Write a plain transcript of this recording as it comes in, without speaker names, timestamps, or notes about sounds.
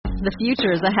The future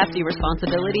is a hefty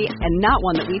responsibility and not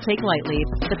one that we take lightly.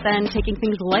 But then taking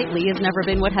things lightly has never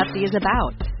been what Hefty is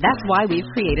about. That's why we've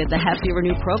created the Hefty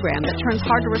Renew program that turns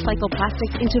hard-to-recycle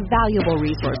plastics into valuable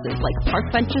resources like park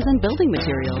benches and building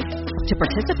materials. To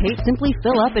participate, simply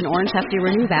fill up an orange Hefty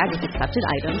Renew bag with accepted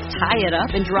items, tie it up,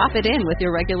 and drop it in with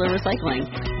your regular recycling.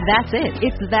 That's it.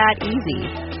 It's that easy.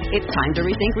 It's time to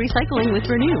rethink recycling with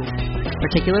Renew.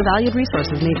 Particular valued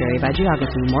resources may vary by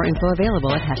geography. More info available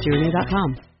at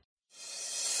heftyrenew.com.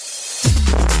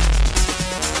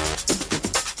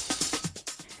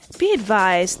 Be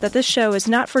advised that this show is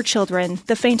not for children,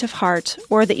 the faint of heart,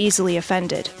 or the easily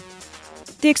offended.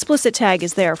 The explicit tag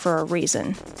is there for a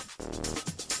reason.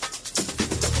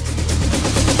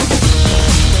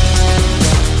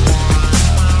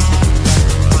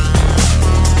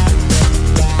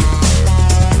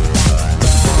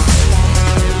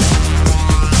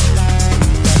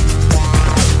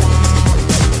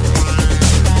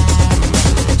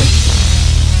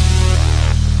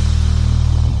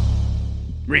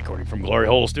 Recording from Glory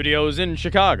Hole Studios in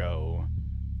Chicago.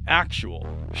 Actual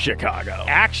Chicago.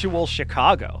 Actual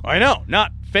Chicago. I know,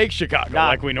 not fake Chicago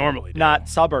like we normally do. Not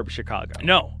suburb Chicago.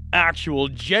 No, actual,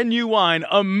 genuine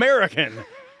American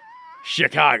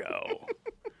Chicago.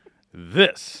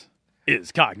 This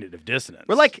is Cognitive Dissonance.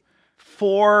 We're like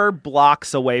 4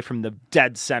 blocks away from the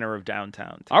dead center of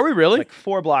downtown. Are we really? Like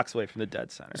 4 blocks away from the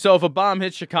dead center. So if a bomb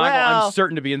hits Chicago, Well- I'm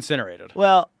certain to be incinerated.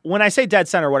 Well, when I say dead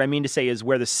center, what I mean to say is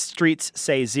where the streets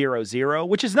say 0-0,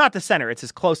 which is not the center. It's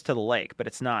as close to the lake, but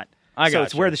it's not. I So got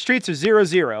it's you. where the streets are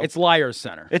 0-0. It's Liars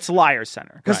Center. It's Liars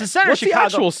Center. Because the center What's of Chicago. the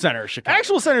actual center of Chicago?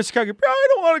 Actual center of Chicago, you probably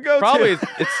don't want to go Probably to.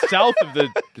 it's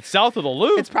south of the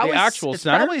Loop. It's probably the actual it's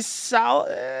center. probably south.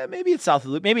 Maybe it's south of the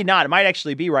Loop. Maybe not. It might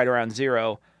actually be right around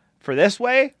 0 for this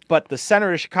way. But the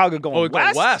center of Chicago going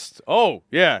go west. Oh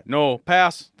yeah, no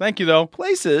pass. Thank you though.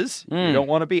 places you don't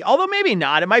want to be. Although maybe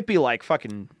not. It might be like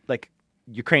fucking like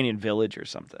Ukrainian village or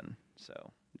something.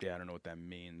 So Yeah, I don't know what that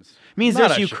means. it means Not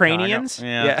there's a Ukrainians. Chicago.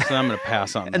 Yeah, so I'm gonna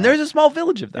pass on that. And there's a small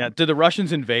village of them. Yeah, did the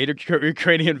Russians invade a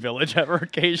Ukrainian village ever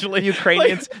occasionally? The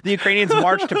Ukrainians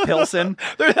march to Pilsen.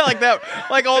 They're like that,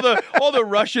 like all the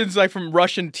Russians, like from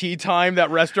Russian tea time, that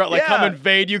restaurant, like come Yeah,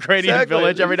 invade Ukrainian exactly.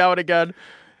 village every now and again.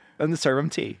 And they serve them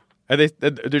tea. And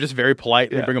they're just very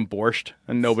polite. Yeah. They bring them borscht,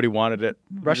 and nobody wanted it.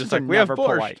 They're Russians just are like, we have never borscht.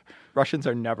 polite. Russians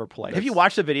are never polite. Have you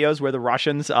watched the videos where the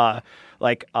Russians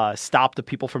stop the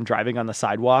people from driving on the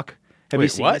sidewalk? Have you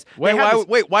Wait, seen what? this? Wait, They have this-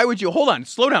 wait, why would you? Hold on,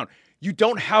 slow down. You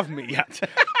don't have me yet.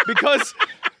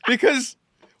 because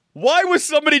why was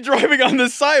somebody driving on the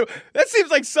side? That seems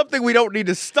like something we don't need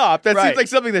to stop. That Right. seems like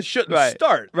something that shouldn't Right.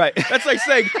 start. Right. That's like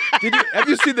saying, have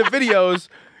you seen the videos?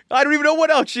 I don't even know what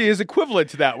else is equivalent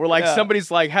to that. Where like Yeah. somebody's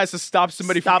like has to stop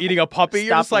somebody Stop- from eating a puppy.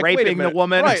 You're stop just like, wait a raping the minute.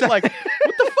 woman. Right. Like,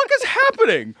 what the fuck is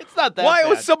happening? It's not that Why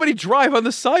would bad. somebody drive on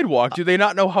the sidewalk? Do they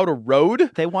not know how to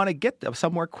road? They want to get them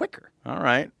somewhere quicker. All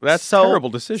right. That's So- terrible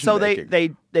decision So making.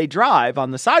 they drive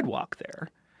on the sidewalk there.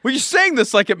 Well, you're saying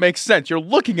this like it makes sense. You're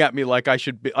looking at me like I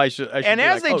should be. I should And be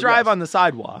as like, they oh, drive yes. on the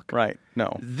sidewalk, right?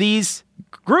 No. these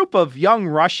group of young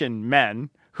Russian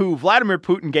men who Vladimir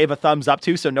Putin gave a thumbs up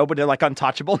to, so nobody, they're like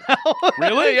untouchable now.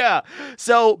 Really? Yeah.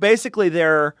 So basically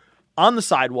they're on the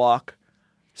sidewalk,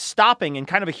 stopping in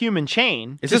kind of a human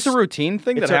chain. Is this a routine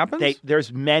thing that happens?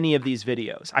 There's many of these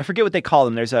videos. I forget what they call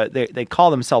them. They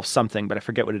call themselves something, but I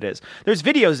forget what it is. There's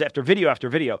videos after video after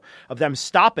video of them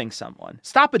stopping someone.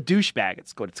 Stop a douchebag,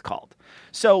 it's what it's called.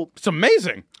 So, It's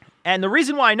amazing. and the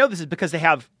reason why I know this is because they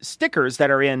have stickers that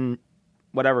are in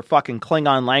whatever fucking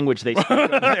Klingon language they speak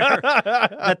over there,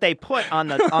 that they put on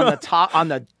the top on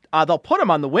the. They'll put them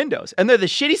on the windows, and they're the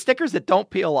shitty stickers that don't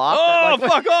peel off. Oh,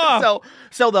 fuck off!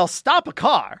 So they'll stop a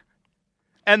car,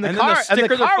 and the And then they'll car stick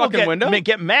will fucking get, window?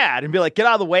 get mad and be like, "Get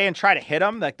out of the way!" and try to hit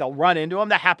them. Like they'll run into them.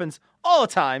 That happens all the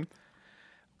time.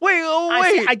 Wait,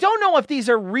 I don't know if these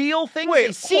are real things. Wait,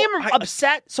 They seem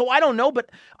upset, so I don't know.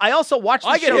 But I also watched.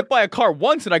 I get hit by a car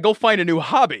once, and I go find a new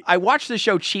hobby. I watched the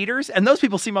show Cheaters, and those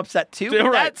people seem upset too.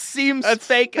 Right. That seems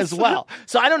fake as well.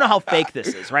 So I don't know how fake this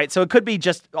is, right? So it could be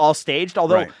just all staged,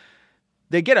 although Right.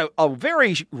 they get a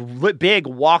very big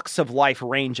walks of life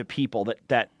range of people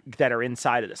that are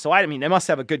inside of this. So I mean, they must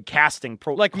have a good casting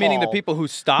protocol. Like meaning the people who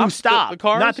stop the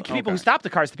cars? not the people who stop the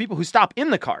cars, the people who stop in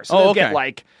the cars. So Oh, they'll okay. get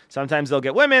like sometimes they'll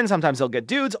get women, sometimes they'll get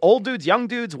dudes, old dudes, young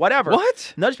dudes, whatever.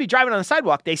 What? And they'll just be driving on the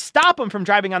sidewalk. They stop them from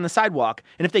driving on the sidewalk,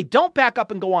 and if they don't back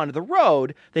up and go onto the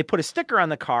road, they put a sticker on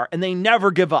the car, and they never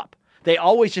give up. They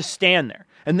always just stand there,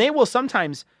 and they will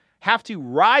sometimes have to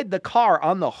ride the car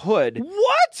on the hood.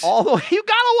 What? All the way. You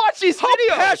gotta watch these How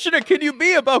videos. passionate can you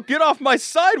be about get off my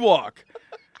sidewalk?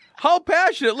 How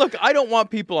passionate. Look, I don't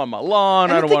want people on my lawn.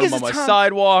 And I the don't want thing them on is, my Tom,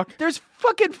 sidewalk. There's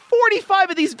fucking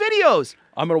 45 of these videos.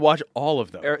 I'm going to watch all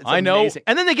of them. It's I know. amazing.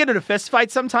 And then they get in a fist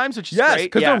fight sometimes, which is Yes, great.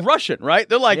 because they're Russian, right?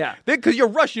 They're like, Yeah. because you're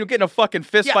Russian, you'll get in a fucking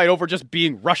fist Yeah. fight over just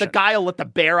being Russian. The guy will let the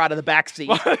bear out of the back seat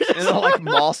and they'll like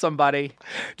maul somebody.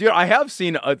 Dude, I have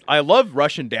seen, I love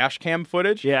Russian dash cam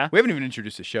footage. Yeah. We haven't even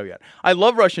introduced the show yet. I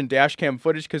love Russian dash cam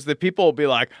footage because the people will be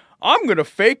like, I'm going to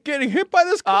fake getting hit by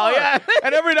this car. Oh, yeah.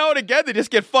 And every now and again, they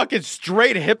just get fucking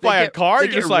straight hit by a car. They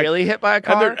You're get just like, really hit by a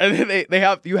car. And then they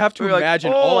have, you have to You're like,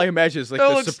 imagine, oh, all I imagine is like that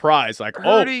the looks surprise. Like,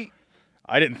 hurty. oh,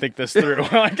 I didn't think this through.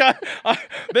 Like,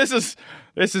 this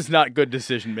is not good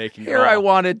decision making. Here I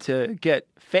wanted to get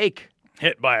fake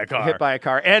hit by a car. hit by a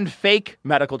car and fake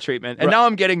medical treatment. And Right. now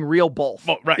I'm getting real both.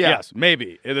 Well, right, Yeah. yes,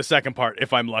 maybe in the second part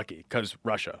if I'm lucky, because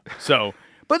Russia. So,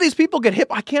 but these people get hit.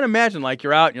 I can't imagine like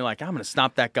you're out and you're like, I'm going to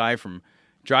stop that guy from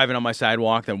driving on my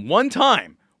sidewalk. Then one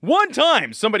time,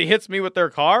 somebody hits me with their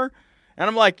car, and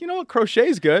I'm like, you know what,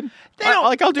 crochet's good.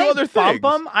 I'll do they other bump things.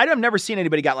 them. I've never seen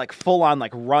anybody got like full on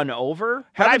like run over.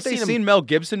 But Haven't I've they seen seen Mel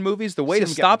Gibson movies? The way seen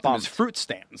to him get stop them is bumped. fruit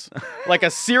stands, like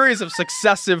a series of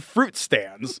successive fruit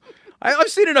stands. I've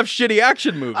seen enough shitty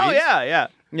action movies. Oh yeah, yeah.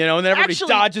 You know, and then everybody Actually,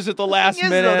 dodges at the last thing is,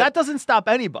 minute. though, that doesn't stop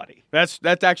anybody. That's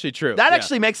actually true. That Yeah.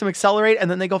 actually makes them accelerate and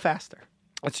then they go faster.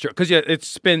 That's true. Because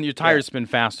your tires spin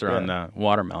faster on the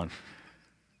watermelon.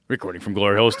 Recording from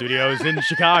Glory Hole Studios in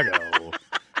Chicago.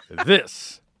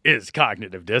 This is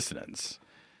Cognitive Dissonance.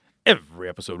 Every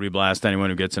episode we blast anyone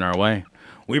who gets in our way.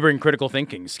 We bring critical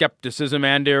thinking, skepticism,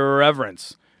 and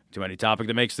irreverence to any topic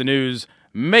that makes the news,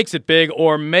 makes it big,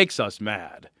 or makes us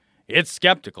mad. It's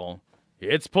skeptical,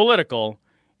 it's political,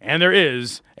 and there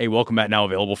is a welcome mat now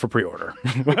available for pre-order.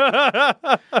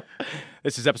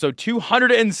 This is episode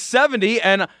 270,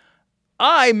 and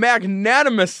I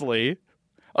magnanimously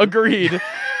agreed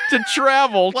to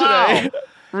travel today.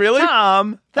 Really?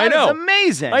 Tom, that I know. is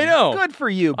amazing. I know. Good for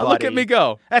you, buddy. Look at me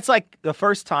go. That's like the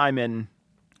first time in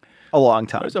a long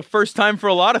time. It's a first time for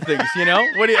a lot of things, you know?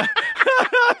 What do you...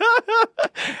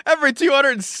 Every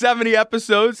 270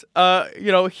 episodes,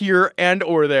 here and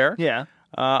or there. Yeah.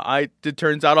 It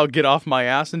turns out I'll get off my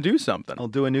ass and do something. I'll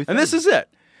do a new thing. And this is it.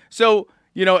 So,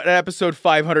 at episode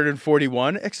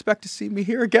 541, expect to see me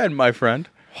here again, my friend.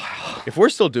 Wow. If we're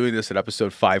still doing this at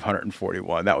episode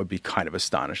 541, that would be kind of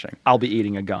astonishing. I'll be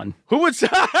eating a gun. Who would still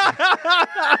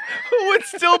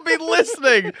be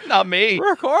listening? Not me.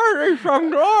 Recording from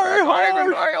Glory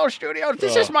Hole. Studios.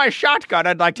 This is my shotgun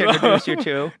I'd like to introduce you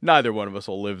to. Neither one of us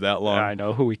will live that long. I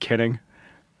know. Who are we kidding?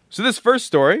 So this first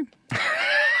story.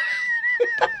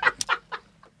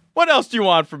 What else do you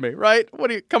want from me, right?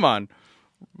 Come on.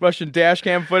 Russian dash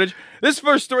cam footage. This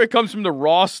first story comes from the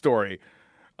Raw story.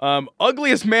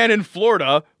 Ugliest man in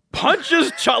Florida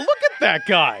punches child. Look at that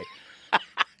guy.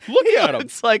 Look at him.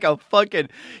 It's like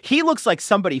he looks like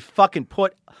somebody fucking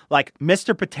put like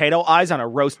Mr. Potato Eyes on a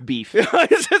roast beef. You know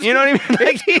what I mean?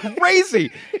 Like, Crazy.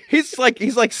 He's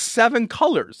like 7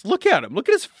 colors. Look at him. Look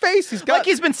at his face. He's got like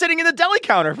he's been sitting in the deli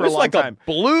counter for a there's long like time. a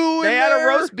blue. They in had there.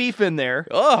 a roast beef in there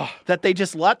Ugh. that they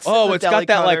just let sit in Oh, the it's deli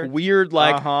got that counter. like weird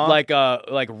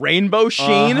like rainbow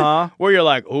sheen where you're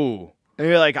like, ooh. And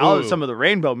you're like, I'll have Ooh. some of the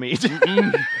rainbow meat.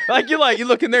 You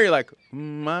look in there, you're like,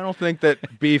 I don't think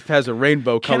that beef has a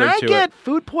rainbow Can color I to get it.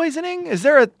 food poisoning? Is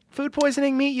there a food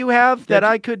poisoning meat you have that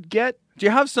I could get? Do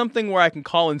you have something where I can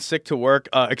call in sick to work,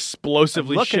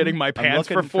 explosively shitting my pants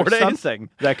for 4 days? Something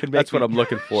that could make That's what I'm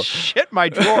looking for. Shit my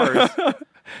drawers.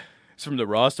 It's from the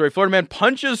Raw story. Florida man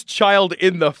punches child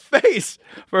in the face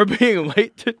for being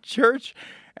late to church.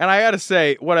 And I got to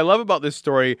say, what I love about this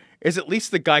story is at least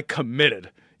the guy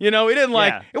committed. He didn't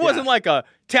it wasn't like a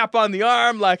tap on the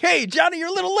arm, like, hey, Johnny, you're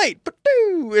a little late. But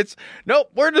it's, nope,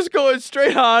 we're just going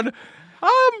straight on.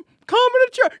 I'm coming to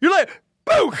church. You're like,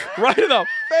 book, right in the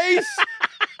face.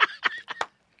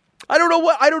 I don't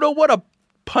know what a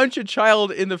punch a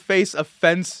child in the face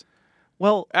offense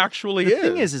Well, actually the is.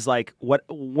 thing is like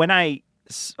when I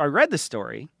read the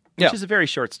story, which is a very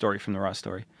short story from the Raw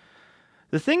story,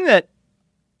 the thing that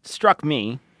struck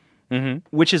me,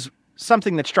 which is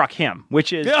something that struck him,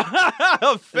 which is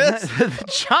a fist. the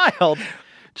child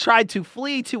tried to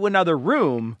flee to another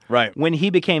room Right. when he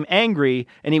became angry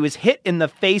and he was hit in the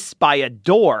face by a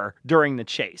door during the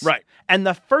chase. Right. And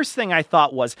the first thing I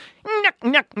thought was, knock,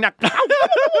 knock, knock.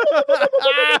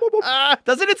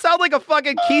 Doesn't it sound like a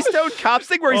fucking Keystone Cops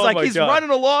thing where he's Oh like, my he's God. running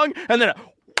along and then a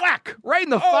whack right in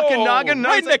the fucking noggin.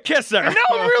 Right in the kisser. Now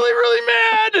I'm really, really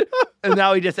mad. And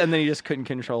now he just couldn't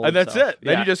control And that's himself. it.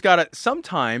 Then you just got to,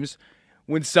 sometimes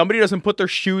when somebody doesn't put their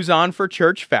shoes on for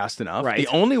church fast enough, Right. the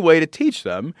only way to teach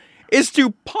them is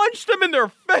to punch them in their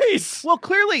face. Well,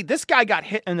 clearly, this guy got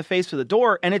hit in the face with a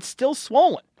door, and it's still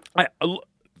swollen.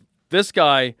 This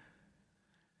guy...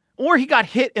 Or he got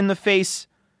hit in the face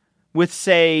with,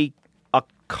 say, a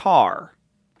car.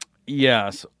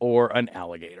 Yes, or an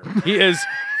alligator. He is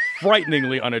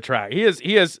frighteningly unattractive.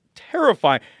 He is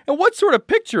terrifying. And what sort of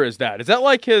picture is that? Is that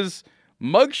like his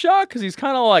mugshot? Because he's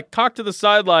kind of like cocked to the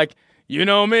side like, you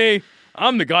know me,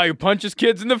 I'm the guy who punches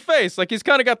kids in the face. Like he's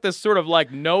kind of got this sort of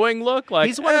like knowing look. Like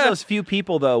he's one of those few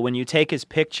people, though, when you take his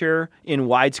picture in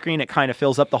widescreen, it kind of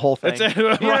fills up the whole thing. Right? You know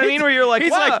what I mean? Where you're like,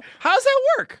 he's wow, like, how's that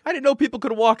work? I didn't know people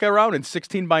could walk around in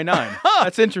 16:9.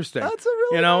 That's interesting. That's a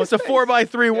really nice it's a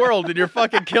 4:3 world, and you're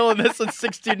fucking killing this in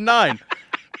 16:9.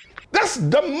 That's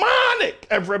demonic,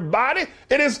 everybody.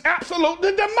 It is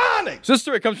absolutely demonic. So this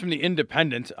story comes from The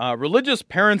Independent. Religious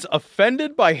parents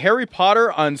offended by Harry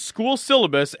Potter on school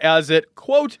syllabus as it,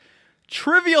 quote,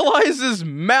 trivializes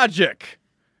magic.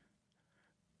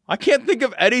 I can't think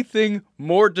of anything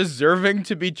more deserving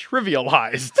to be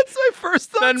trivialized. That's my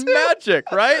first thought, than too.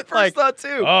 magic, right? That's my first thought,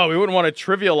 too. Oh, we wouldn't want to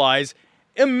trivialize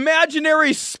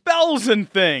imaginary spells and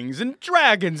things and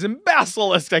dragons and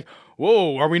basilisks. Like,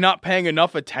 whoa, are we not paying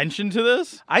enough attention to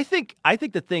this? I think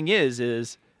the thing is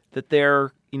that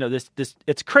they're, this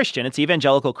it's Christian, it's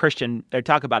evangelical Christian. They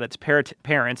talk about its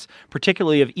parents,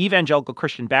 particularly of evangelical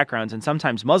Christian backgrounds and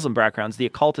sometimes Muslim backgrounds. The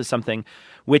occult is something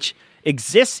which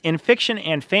exists in fiction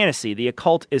and fantasy. The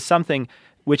occult is something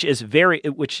which is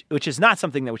which is not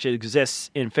something that which exists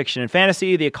in fiction and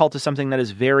fantasy. The occult is something that is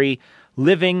very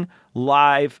living,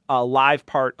 live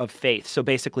part of faith. So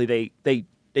basically,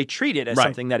 they treat it as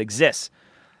something that exists.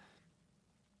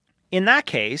 In that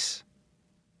case,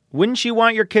 wouldn't you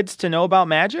want your kids to know about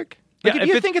magic? Like, if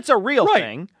you think it's a real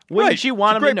thing, wouldn't you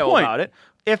want them to know about it?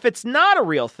 If it's not a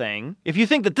real thing, if you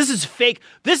think that this is fake,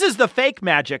 this is the fake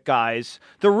magic, guys.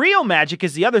 The real magic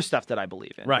is the other stuff that I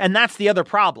believe in. Right. And that's the other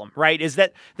problem, right? Is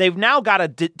that they've now got to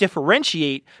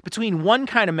differentiate between one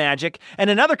kind of magic and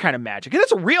another kind of magic. And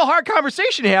it's a real hard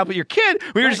conversation to have with your kid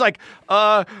where you're just like,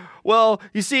 well,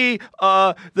 you see,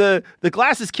 the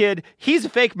glasses kid, he's a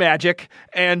fake magic,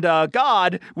 and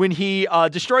God, when he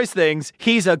destroys things,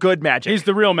 he's a good magic. He's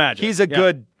the real magic. He's a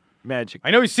good magic. I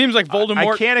know he seems like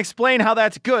Voldemort. I can't explain how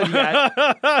that's good yet,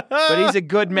 but he's a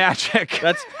good magic.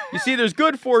 You see, there's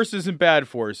good forces and bad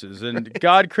forces, and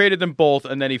God created them both,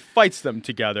 and then he fights them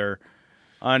together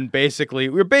on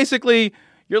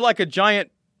you're like a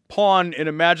giant pawn in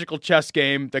a magical chess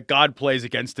game that God plays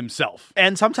against himself.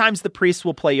 And sometimes the priest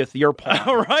will play with your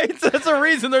pawn. Right? That's a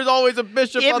reason there's always a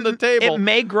bishop on the table. It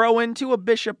may grow into a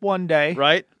bishop one day.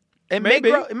 Right? It may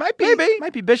grow. It might be. Maybe.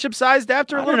 Might be bishop-sized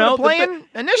after a little bit of playing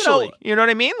initially. You know what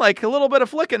I mean? Like a little bit of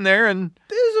flicking there, and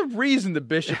there's a reason the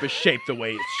bishop is shaped the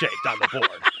way it's shaped on the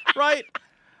board, right?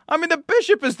 I mean, the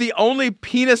bishop is the only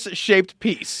penis-shaped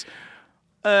piece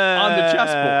on the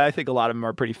chessboard. I think a lot of them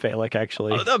are pretty phallic,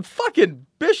 actually. The fucking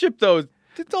bishop, though,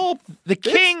 it's all the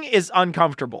king is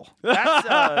uncomfortable. That's,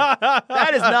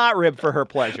 that is not ribbed for her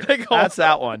pleasure. That's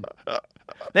that one.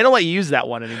 They don't let you use that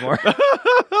one anymore.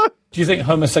 Do you think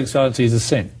homosexuality is a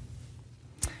sin?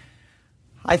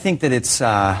 I think that it's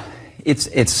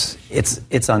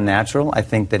unnatural. I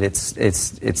think that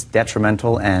it's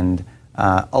detrimental and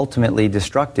ultimately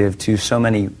destructive to so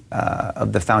many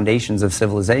of the foundations of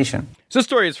civilization. So this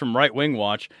story is from Right Wing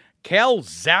Watch. Cal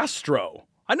Zastro.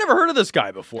 I never heard of this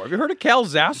guy before. Have you heard of Cal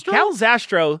Zastro? Cal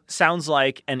Zastro sounds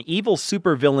like an evil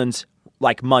supervillain's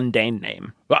like mundane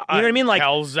name. You know what I mean? Like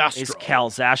Cal Zastro. Is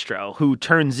Cal Zastro, who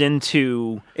turns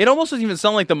into... It almost doesn't even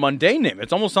sound like the mundane name.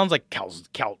 It almost sounds like Cal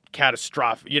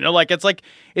Catastrophe.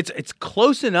 It's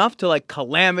close enough to like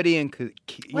Calamity and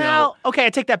okay, I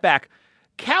take that back.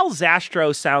 Cal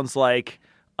Zastro sounds like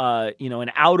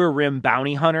an Outer Rim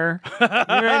bounty hunter. You know what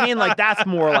I mean? Like that's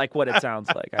more like what it sounds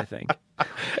like, I think.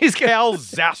 He's Cal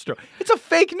Zastro. It's a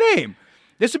fake name.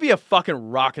 This would be a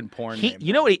fucking rockin' porn name.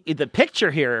 You know what? The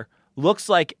picture here looks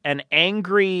like an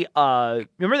angry.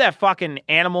 Remember that fucking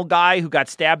animal guy who got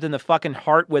stabbed in the fucking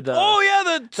heart with a? Oh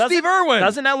yeah, Steve Irwin.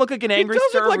 Doesn't that look like an angry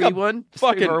Steve Irwin?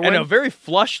 Fucking and a very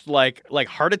flushed, like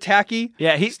heart attacky.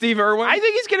 Yeah, Steve Irwin. I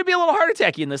think he's going to be a little heart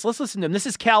attacky in this. Let's listen to him. This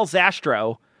is Cal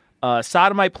Zastro.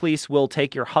 Sodomite police will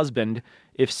take your husband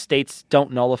if states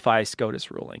don't nullify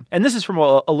SCOTUS ruling. And this is from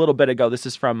a little bit ago. This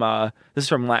is from a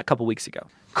couple weeks ago.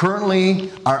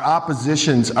 Currently, our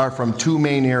oppositions are from two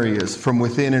main areas, from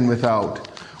within and without.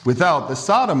 Without, the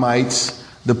sodomites,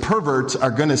 the perverts,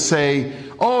 are going to say,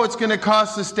 oh, it's going to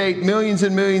cost the state millions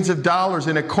and millions of dollars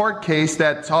in a court case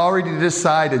that's already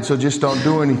decided, so just don't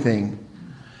do anything.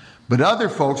 But other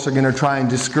folks are going to try and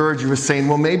discourage you with saying,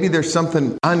 well, maybe there's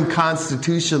something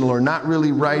unconstitutional or not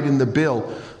really right in the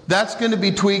bill. That's going to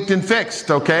be tweaked and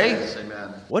fixed, okay?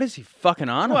 What is he fucking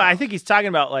on Well, about? I think he's talking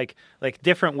about like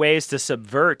different ways to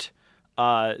subvert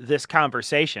this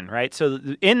conversation, right? So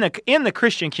in the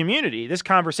Christian community, this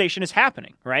conversation is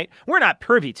happening, right? We're not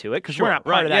privy to it because we're not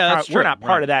part of that. Yeah, that's we're true. not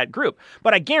part of that group.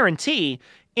 But I guarantee,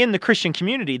 in the Christian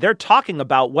community, they're talking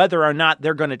about whether or not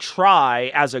they're going to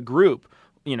try as a group,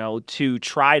 to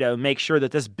try to make sure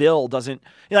that this bill doesn't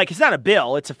it's not a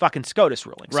bill, it's a fucking SCOTUS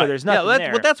ruling. So there's nothing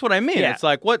there. But that's what I mean. Yeah. It's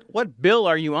like, what bill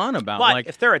are you on about? But like,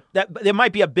 if there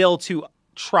might be a bill to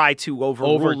try to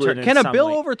overrule it. Can a bill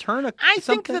way. overturn I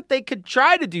think that they could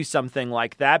try to do something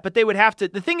like that, but they would have to.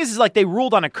 The thing is like they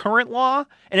ruled on a current law,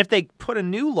 and if they put a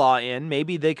new law in,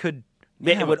 maybe they could.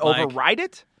 It would override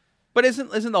it. But isn't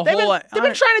the They've whole?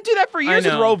 been trying to do that for years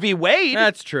with know. Roe v. Wade.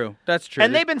 That's true.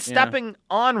 And they've been stepping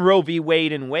on Roe v.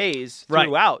 Wade in ways Right.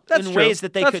 throughout, That's in true. ways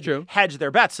that they That's could true. hedge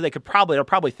their bets. So they're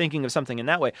probably thinking of something in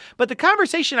that way. But the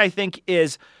conversation, I think,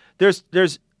 is there's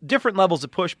different levels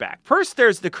of pushback. First,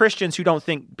 there's the Christians who don't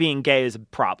think being gay is a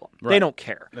problem. They don't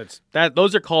care.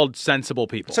 Those are called sensible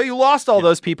people. So you lost all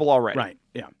those people already. Right.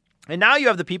 Yeah. And now you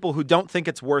have the people who don't think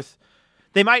it's worth.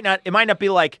 It might not be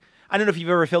like, I don't know if you've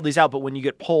ever filled these out, but when you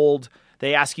get polled,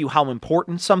 they ask you how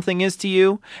important something is to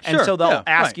you. And Sure, so they'll yeah,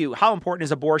 ask right. you, how important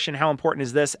is abortion? How important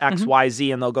is this, X, Y,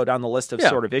 Z? And they'll go down the list of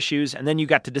sort of issues. And then you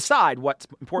got to decide what's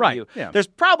important to you. yeah. There's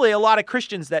probably a lot of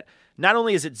Christians that not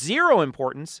only is it zero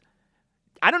importance,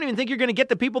 I don't even think you're going to get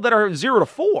the people that are 0 to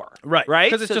 4. Right.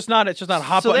 Right. Because it's just not a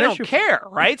hot So they button don't issue. care,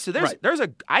 right? So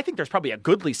I think there's probably a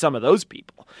goodly sum of those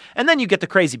people. And then you get the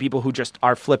crazy people who just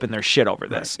are flipping their shit over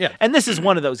this. Yeah. And this is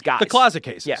one of those guys. The closet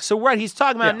cases. Yeah. So what he's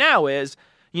talking about now is,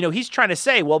 he's trying to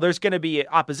say, well, there's going to be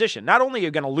opposition. Not only are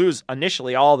you going to lose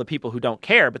initially all the people who don't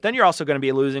care, but then you're also going to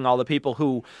be losing all the people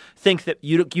who think that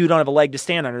you don't have a leg to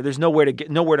stand on, or there's nowhere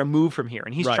to move from here.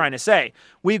 And he's trying to say,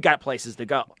 we've got places to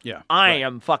go. Yeah. I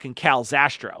am fucking Cal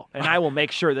Zastro, and I will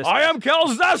make sure this. I am Cal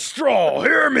Zastro.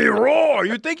 Hear me roar.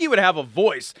 You'd think he would have a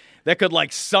voice that could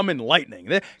summon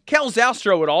lightning. Cal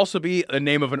Zastro would also be the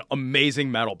name of an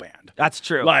amazing metal band. That's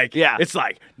true. It's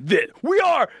like, we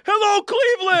are, hello,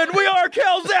 Cleveland, we are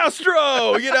Cal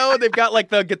Zastro. And they've got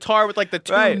the guitar with the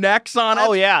two necks on it.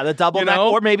 Oh, yeah, the double neck,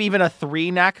 or maybe even a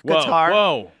 3-neck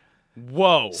guitar.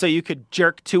 Whoa. So you could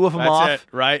jerk two of them That's off, it,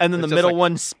 right? And then It's the just middle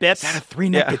one spits. Is that a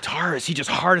 3-neck guitar? Is he just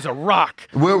hard as a rock?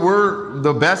 We're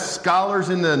the best scholars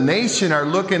in the nation are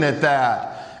looking at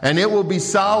that, and it will be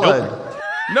solid.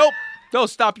 Nope. No,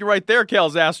 stop you right there, Cal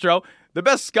Zastro. The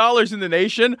best scholars in the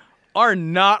nation are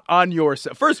not on your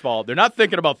side. First of all, they're not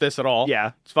thinking about this at all.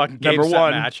 Yeah. It's fucking game, Number set,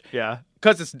 one. match. Yeah.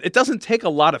 Because it doesn't take a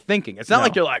lot of thinking. It's not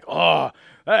like you're like, oh,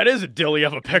 that is a dilly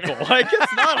of a pickle.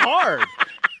 It's not hard.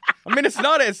 I mean, it's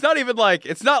not even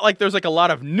it's not like there's a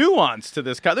lot of nuance to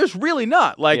this. There's really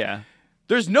not.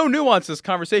 There's no nuance to this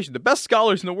conversation. The best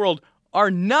scholars in the world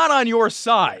are not on your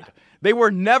side. They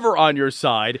were never on your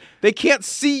side. They can't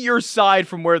see your side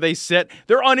from where they sit.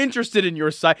 They're uninterested in your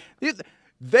side.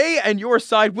 They and your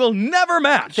side will never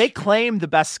match. They claim the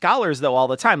best scholars, though, all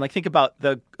the time. Think about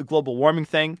the global warming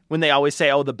thing, when they always say,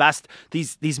 oh, the best,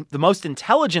 the most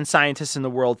intelligent scientists in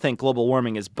the world think global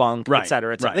warming is bunk, et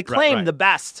cetera, et cetera. They claim the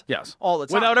best all the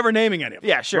time. Without ever naming any of them.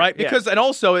 Yeah, sure. Right? Yeah. Because, and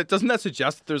also, doesn't that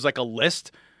suggest that there's a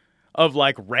list of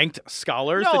ranked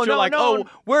scholars that you're no. oh,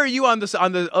 where are you on this?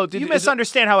 You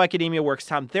misunderstand how academia works,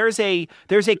 Tom. There's a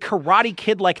Karate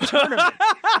Kid tournament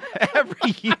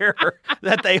every year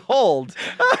that they hold,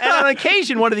 and on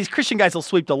occasion one of these Christian guys will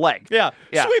sweep the leg. Yeah.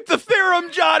 Sweep the theorem,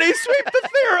 Johnny. Sweep the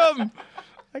theorem.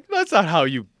 That's not how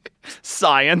you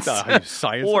science. That's not how you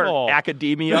science or at all.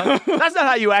 Academia. That's not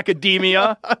how you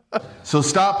academia. So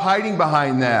stop hiding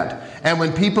behind that. And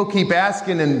when people keep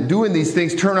asking and doing these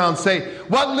things, turn around and say,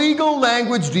 what legal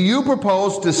language do you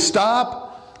propose to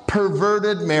stop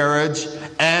perverted marriage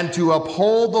and to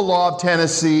uphold the law of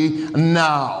Tennessee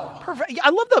now? I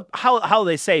love how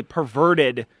they say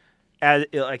perverted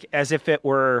as if it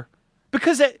were,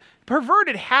 because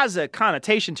perverted has a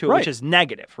connotation to it which is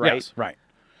negative, right? Yes, right.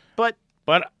 But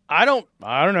I don't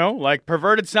know.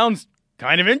 Perverted sounds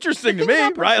kind of interesting to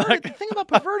me, right? The thing about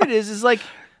perverted is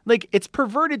it's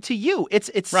perverted to you.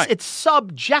 It's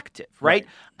subjective, right?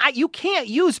 You can't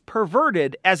use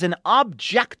perverted as an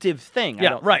objective thing.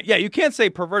 Yeah, right. Yeah, you can't say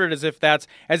perverted as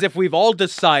if we've all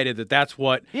decided that that's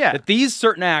what. Yeah. That these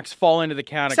certain acts fall into the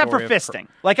category. Except for fisting.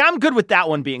 I'm good with that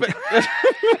one being. I'm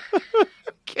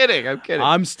kidding.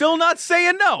 I'm still not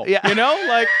saying no. Yeah.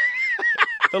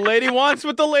 The lady wants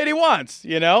what the lady wants.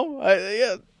 Yeah. No,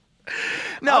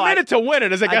 I'm in it to win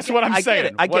it. Is I guess what I'm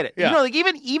saying. I get it. Yeah.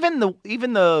 Even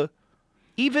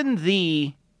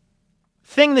the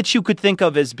thing that you could think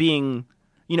of as being,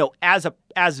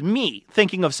 as me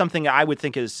thinking of something I would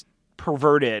think is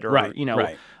perverted or Right, you know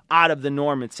right. out of the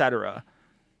norm, etc.,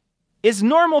 is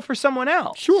normal for someone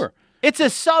else. Sure. It's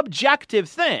a subjective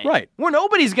thing. Right. Where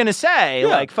nobody's going to say, Yeah.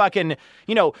 like, fucking,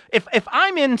 you know, if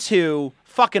I'm into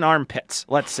fucking armpits,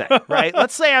 let's say, right?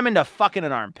 Let's say I'm into fucking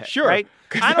an armpit. Sure. Right?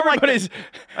 I don't like Everybody's, It's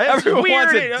everyone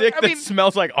wants weird. a dick I mean, that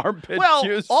smells like armpit well,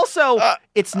 juice. also,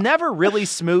 it's never really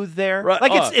smooth there. Right.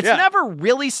 Like, Oh, it's yeah. never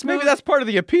really smooth. Maybe that's part of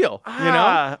the appeal, you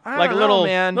know? I Like don't a little, know,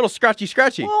 man. little scratchy.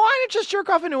 Well, why not just jerk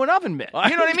off into an oven mitt? You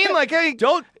know what I mean? Like, hey,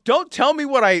 don't tell me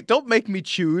don't make me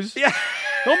choose. Yeah.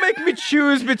 Don't make me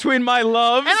choose between my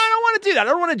loves. And I don't want to do that. I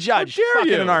don't want to judge dare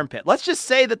fucking you? an armpit. Let's just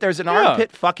say that there's an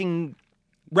armpit fucking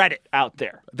Reddit out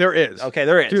there. There is. Okay,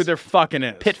 there is. Dude, there fucking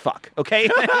is. Pit fuck, okay? I'm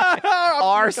looking it up.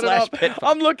 r/pit fuck.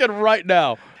 I'm looking right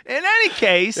now. In any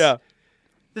case, Yeah.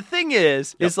 the thing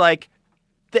is like,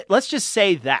 let's just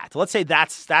say that. Let's say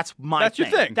that's my That's thing.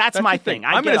 your thing. That's my your thing.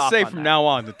 I'm going to say from now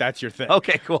on that's your thing.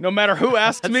 Okay, cool. No matter who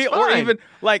asks me or fine. even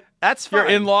like That's your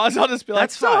fine. in-laws, I'll just be like,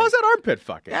 That's so fine. how's that armpit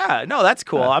fucking? Yeah, no, that's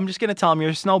cool. I'm just going to tell him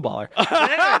you're a snowballer.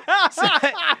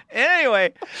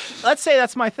 Anyway, let's say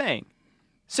that's my thing.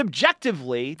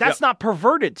 Subjectively, that's not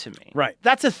perverted to me. Right.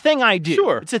 That's a thing I do.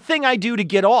 Sure. It's a thing I do to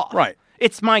get off. Right.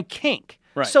 It's my kink.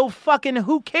 Right. So fucking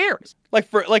who cares? Like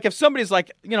if somebody's like,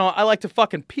 you know, I like to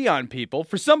fucking pee on people.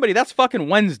 For somebody, that's fucking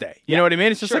Wednesday. You know what I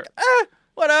mean? It's just Sure. like,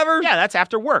 whatever. Yeah, that's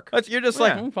after work. You're just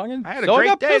Yeah. like, fucking. I had a so great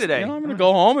got day pissed. today. You know, I'm gonna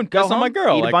go home and Go piss home, on my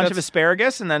girl. eat Like, a bunch of that's-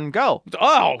 asparagus, and then go.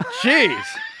 Oh, jeez.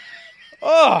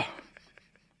 Oh.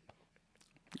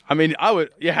 I mean,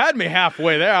 you had me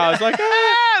halfway there. I was like,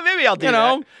 Maybe I'll do You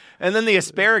know. that. And then the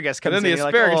asparagus comes and then in. the you're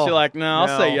asparagus, like, you're like, no, I'll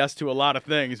say no. yes to a lot of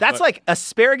things. That's but- like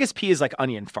asparagus pee is like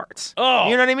onion farts. Oh.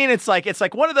 You know what I mean? It's like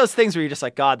one of those things where you're just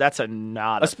like, God, that's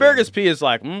not a asparagus thing. pee is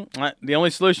like, the only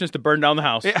solution is to burn down the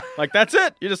house. Like, that's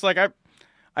it. You're just like,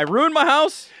 I ruined my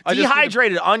house. I just need to-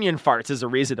 Dehydrated onion farts is a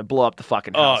reason to blow up the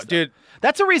fucking house. Oh, dude.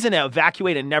 That's a reason to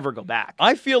evacuate and never go back.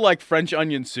 I feel like French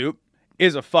onion soup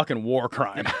is a fucking war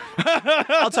crime.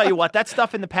 I'll tell you what, that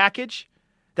stuff in the package,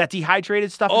 that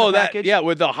dehydrated stuff in the package.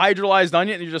 with the hydrolyzed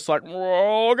onion, and you're just like,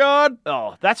 oh, God.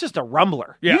 Oh, that's just a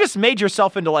rumbler. Yeah. You just made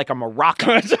yourself into like a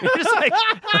Morocco. You're just like,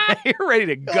 you're ready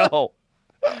to go.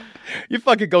 You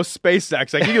fucking go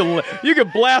SpaceX. Like, you can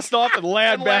blast off and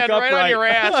land back Land upright. right on your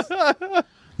ass.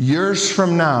 Years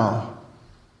from now,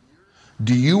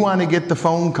 do you want to get the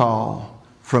phone call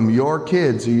from your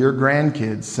kids or your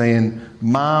grandkids saying,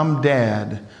 Mom,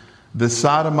 Dad, the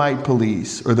sodomite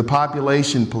police or the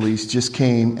population police just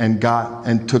came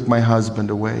and took my husband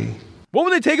away? What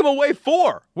would they take him away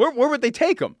for? Where would they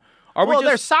take him?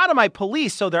 They're sodomite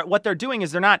police, so what they're doing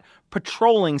is they're not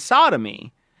patrolling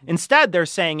sodomy. Instead, they're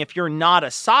saying if you're not a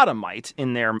sodomite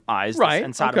in their eyes, Right,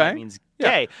 and sodomite okay. means Yeah.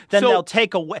 gay, then So- they'll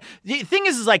take away. The thing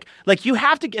is like you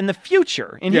have to, in the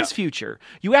future, in his future,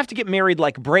 you have to get married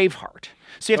like Braveheart.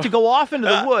 So you have to go off into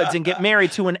the woods and get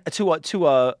married to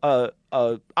a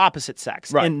opposite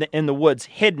sex Right. in the woods,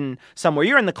 hidden somewhere.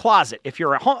 You're in the closet if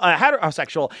you're a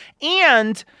heterosexual,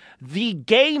 and the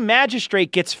gay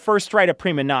magistrate gets first right of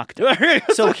prima nocta.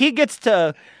 So he gets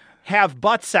to have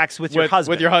butt sex with your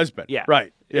husband. With your husband. Yeah.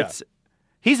 Right. Yeah.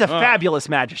 He's a fabulous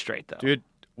magistrate, though. Dude,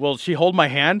 will she hold my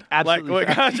hand? Absolutely.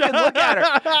 Like, You can look at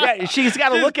her. Yeah, she's got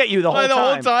to look at you the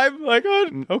whole time. Like,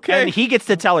 okay. And he gets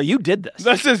to tell her, you did this.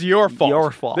 This is your fault.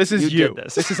 Your fault. This is You you. did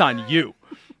this. This is on you.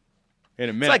 In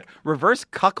a minute. It's like reverse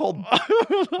cuckold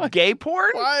gay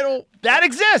porn. I don't. That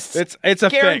exists. It's a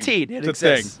guaranteed. thing. It It's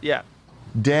a exists. thing. Yeah.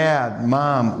 Dad,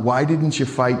 Mom, why didn't you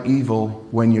fight evil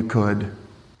when you could?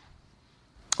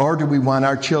 Or do we want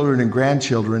our children and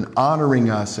grandchildren honoring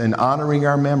us and honoring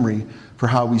our memory for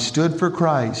how we stood for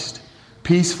Christ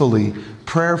peacefully,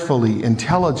 prayerfully,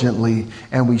 intelligently,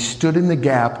 and we stood in the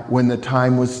gap when the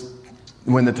time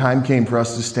came for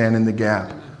us to stand in the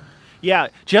gap? Yeah,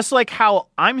 just like how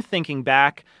I'm thinking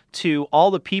back to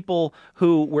all the people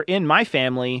who were in my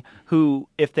family who,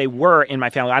 if they were in my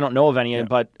family, I don't know of any,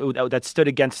 but that stood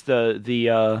against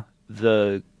the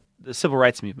civil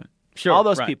rights movement. Sure, all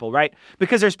those right. people, right?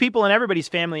 Because there's people in everybody's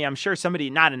family, I'm sure somebody,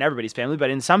 not in everybody's family, but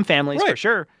in some families for Right.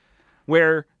 sure,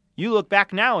 where you look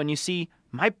back now and you see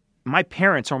my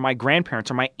parents or my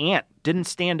grandparents or my aunt didn't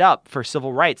stand up for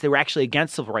civil rights. They were actually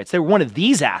against civil rights. They were one of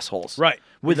these assholes. Right.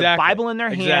 With Exactly. a Bible in their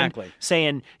hand Exactly.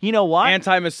 saying, you know what?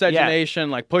 Anti-miscegenation,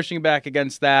 like pushing back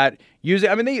against that. They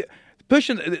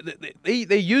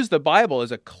use the Bible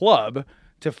as a club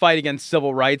to fight against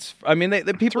civil rights. I mean, the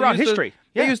people Throughout use history.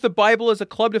 They use the Bible as a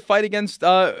club to fight against,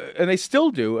 and they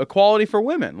still do, equality for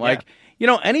women. Like,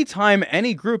 anytime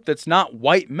any group that's not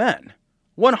white men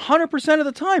 100% of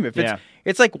the time. If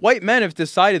it's like white men have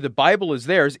decided the Bible is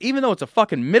theirs, even though it's a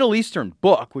fucking Middle Eastern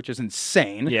book, which is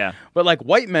insane. Yeah. But like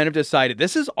white men have decided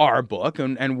this is our book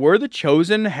and we're the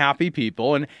chosen happy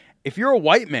people. And if you're a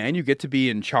white man, you get to be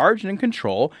in charge and in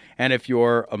control. And if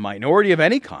you're a minority of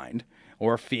any kind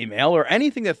or a female or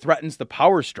anything that threatens the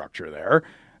power structure there,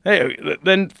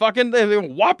 then fucking they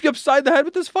whop you upside the head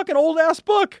with this fucking old ass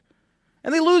book.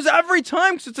 And they lose every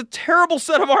time because it's a terrible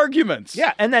set of arguments.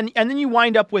 Yeah, and then you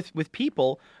wind up with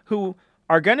people who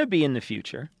are going to be in the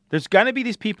future. There's going to be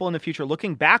these people in the future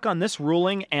looking back on this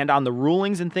ruling and on the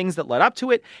rulings and things that led up to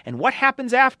it and what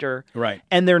happens after. Right.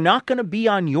 And they're not going to be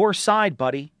on your side,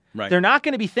 buddy. Right. They're not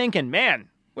going to be thinking, man,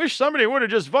 wish somebody would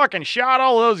have just fucking shot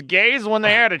all those gays when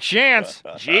they had a chance.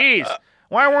 Jeez.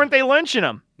 Why weren't they lynching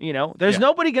them? You know, there's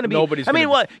nobody going to be.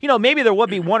 Maybe there would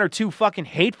be one or two fucking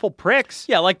hateful pricks.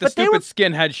 Yeah, like the stupid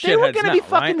skinhead shitheads. They were going to be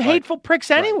fucking right? hateful pricks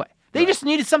anyway. Right. They just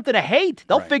needed something to hate.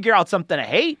 They'll figure out something to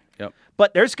hate. Yep.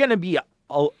 But there's going to be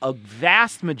a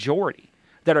vast majority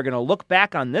that are going to look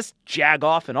back on this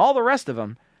jagoff and all the rest of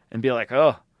them and be like,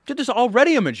 oh. There's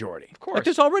already a majority. Of course. Like,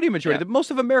 there's already a majority. Yeah. Most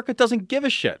of America doesn't give a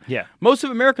shit. Yeah. Most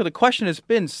of America, the question has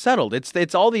been settled.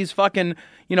 It's all these fucking,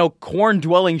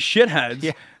 corn-dwelling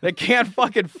shitheads that can't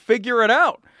fucking figure it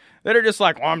out. That are just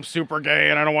like, well, I'm super gay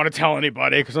and I don't want to tell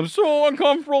anybody because I'm so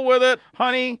uncomfortable with it.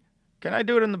 Honey, can I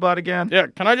do it in the butt again? Yeah,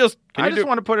 I just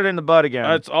want to put it in the butt again.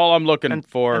 That's all I'm looking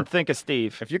for. And think of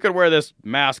Steve. If you could wear this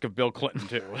mask of Bill Clinton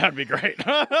too, that'd be great.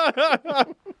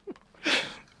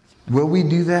 Will we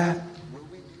do that?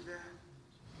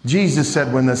 Jesus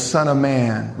said, when the Son of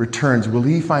Man returns, will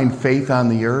he find faith on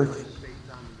the earth?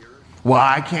 Well,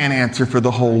 I can't answer for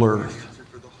the whole earth.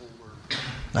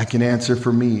 I can answer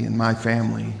for me and my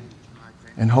family.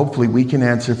 And hopefully we can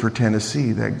answer for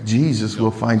Tennessee, that Jesus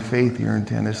will find faith here in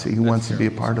Tennessee. He wants to be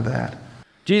a part of that.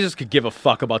 Jesus could give a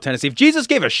fuck about Tennessee. If Jesus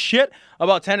gave a shit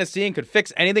about Tennessee and could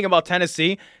fix anything about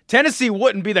Tennessee, Tennessee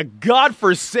wouldn't be the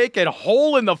godforsaken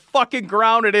hole in the fucking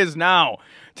ground it is now.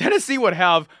 Tennessee would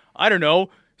have, I don't know,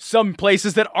 some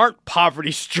places that aren't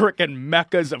poverty-stricken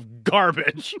meccas of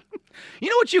garbage. You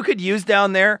know what you could use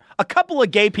down there? A couple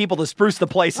of gay people to spruce the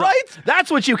place up. Right?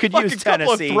 That's what you could use,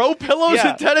 Tennessee. A couple of throw pillows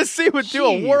in Tennessee would do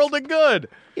a world of good.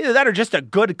 Either that or just a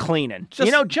good cleaning.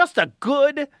 Just a good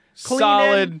cleaning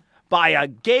solid by a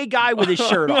gay guy with his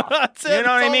shirt off. That's it. You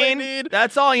know what I mean? Need.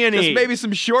 That's all you need. Just maybe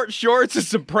some short shorts and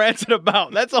some prancing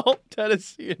about. That's all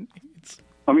Tennessee needs.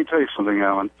 Let me tell you something,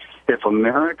 Alan. If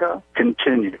America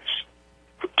continues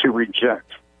to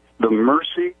reject the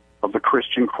mercy of the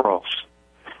Christian cross,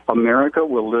 America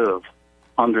will live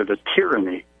under the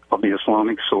tyranny of the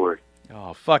Islamic sword.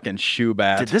 Oh, fucking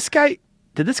Shoebat. Did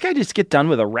this guy just get done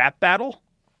with a rap battle?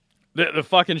 The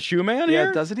fucking shoe man here?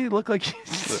 Yeah, doesn't he look like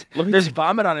there's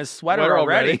vomit on his sweater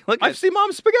already? I've seen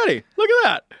Mom's spaghetti. Look at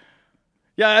that.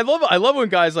 Yeah, I love when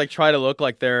guys like try to look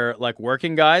like they're like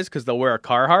working guys because they'll wear a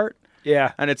Carhartt.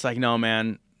 Yeah. And it's like, no,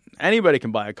 man, anybody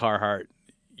can buy a Carhartt.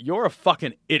 You're a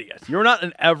fucking idiot. You're not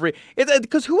an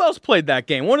because who else played that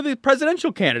game? One of the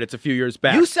presidential candidates a few years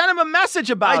back. You sent him a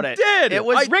message about it. I did. It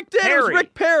was Rick Perry. It was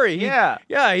Rick Perry.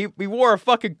 He wore a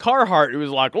fucking Carhartt. He was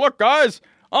like, look, guys,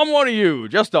 I'm one of you.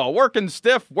 Just a working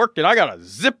stiff, I got a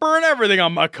zipper and everything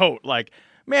on my coat. Like,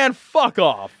 man, fuck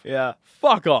off. Yeah.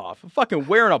 Fuck off. Fucking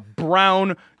wearing a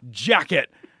brown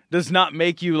jacket does not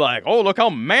make you like, oh, look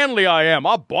how manly I am.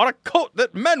 I bought a coat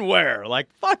that men wear.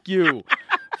 Like, fuck you.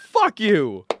 Fuck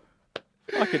you.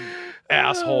 Fucking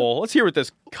asshole. Let's hear what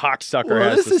this cocksucker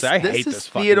has to say. I hate this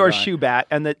fucking Theodore guy. Shubat,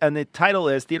 and the title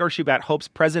is Theodore Shubat hopes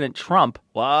President Trump.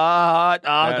 What? Oh,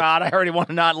 God, I already want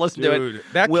to not listen to it.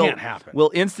 That can't happen.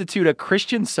 Will institute a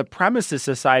Christian supremacist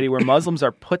society where Muslims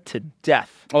are put to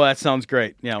death. Oh, that sounds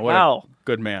great. Yeah, what a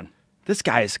good man. This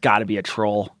guy has got to be a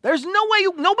troll. There's no way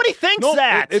nobody thinks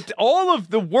that. All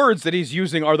of the words that he's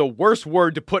using are the worst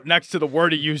word to put next to the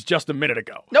word he used just a minute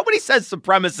ago. Nobody says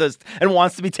supremacist and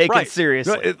wants to be taken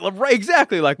seriously. Right,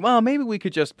 exactly. Like, well, maybe we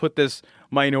could just put this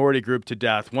minority group to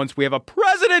death once we have a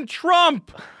President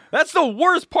Trump. That's the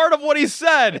worst part of what he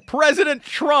said. President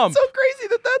Trump. So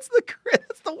crazy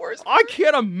that's the worst. I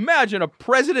can't imagine a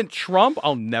President Trump.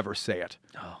 I'll never say it.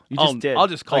 Oh, you just did. I'll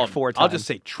just call like him 4 times. I'll just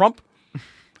say Trump.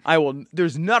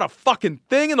 There's not a fucking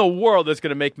thing in the world that's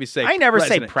going to make me say I never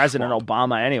say President Trump.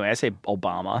 Obama anyway. I say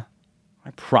Obama.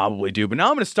 I probably do, but now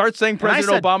I'm going to start saying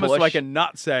President Obama Bush, so I can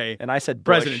not say and I said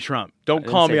Bush. President Trump. Don't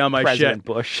call me on my President shit.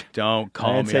 Bush. Don't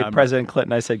call me. I didn't say President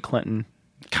Clinton. I said Clinton.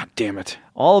 God damn it.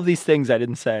 All of these things I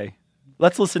didn't say.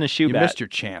 Let's listen to Shubat. You missed your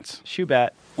chance. Shubat.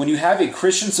 When you have a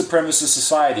Christian supremacist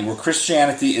society where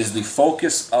Christianity is the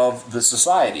focus of the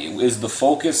society, is the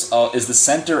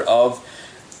center of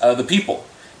the people,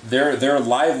 their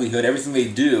livelihood, everything they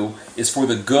do, is for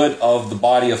the good of the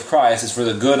body of Christ, is for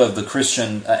the good of the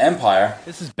Christian empire.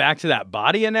 This is back to that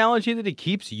body analogy that he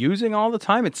keeps using all the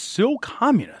time. It's so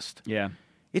communist. Yeah.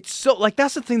 It's so like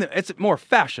that's the thing that it's more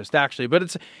fascist actually,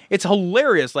 but it's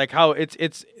hilarious like how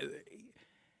it's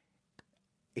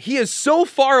he is so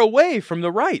far away from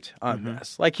the right on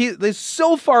this. Like he is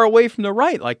so far away from the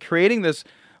right, like creating this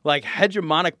like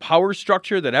hegemonic power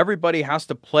structure that everybody has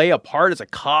to play a part as a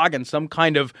cog in some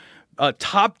kind of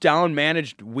top-down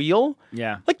managed wheel.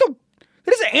 Yeah. Like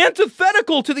it is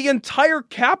antithetical to the entire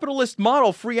capitalist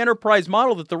model, free enterprise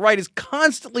model that the right is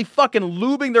constantly fucking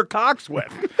lubing their cocks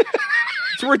with.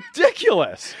 It's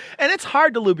ridiculous. And it's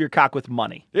hard to lube your cock with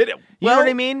money. You know what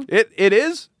I mean? It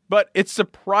is, but it's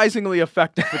surprisingly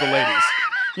effective for the ladies.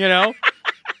 You know?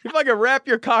 If I can wrap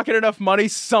your cock in enough money,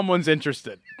 someone's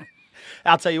interested.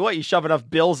 I'll tell you what, you shove enough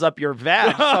bills up your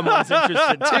vag, someone's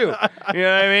interested too. You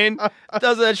know what I mean?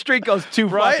 That street goes two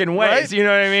fucking ways. Right? You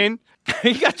know what I mean?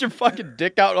 You got your fucking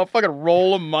dick out, a fucking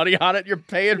roll of money on it. You're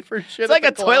paying for shit. It's like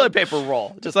a toilet paper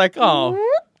roll. Just like, oh.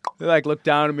 They like look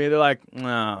down at me. They're like, no,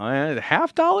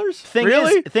 $50?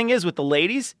 Thing is, with the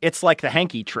ladies, it's like the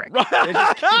hanky trick.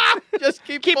 They just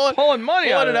keep pulling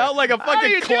money pulling it out like a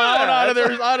fucking clown out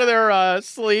of their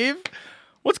sleeve.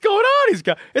 What's going on?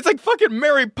 It's like fucking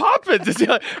Mary Poppins.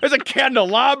 There's a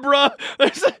candelabra.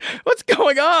 What's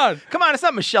going on? Come on, it's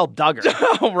not Michelle Duggar.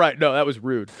 Oh, right. No, that was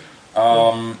rude.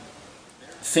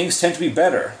 Things tend to be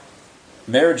better.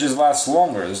 Marriages last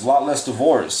longer. There's a lot less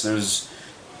divorce. There is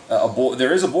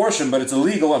abortion, but it's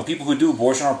illegal, and people who do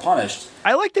abortion are punished.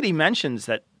 I like that he mentions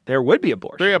that there would be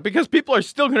abortion. Yeah, because people are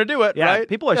still going to do it, right?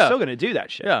 People are still going to do that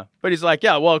shit. Yeah, but he's like,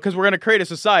 because we're going to create a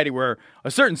society where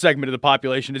a certain segment of the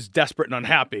population is desperate and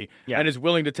unhappy and is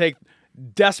willing to take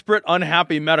desperate,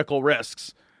 unhappy medical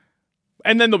risks,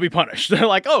 and then they'll be punished. They're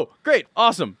like, oh, great,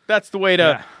 awesome. That's the way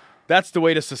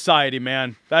to society,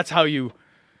 man. That's how you...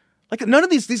 Like, none of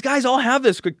these guys all have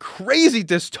this crazy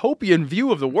dystopian view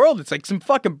of the world. It's like some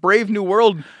fucking Brave New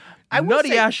World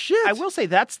nutty-ass shit. I will say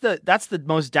that's the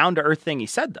most down-to-earth thing he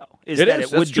said, though.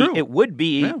 It would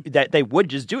be that they would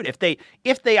just do it.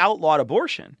 If they outlawed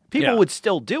abortion, people would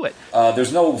still do it.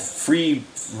 There's no free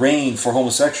reign for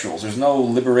homosexuals. There's no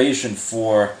liberation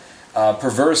for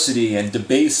perversity and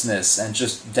debaseness and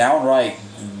just downright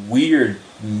weird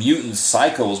mutant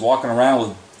psychos walking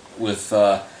around with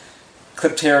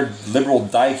clipped-haired liberal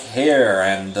dyke hair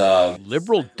and...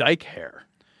 Liberal dyke hair?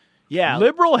 Yeah.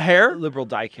 Liberal hair? Liberal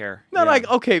dyke hair. No, like,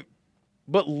 okay,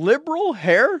 but liberal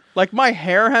hair? Like, my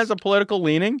hair has a political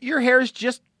leaning? Your hair is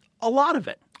just a lot of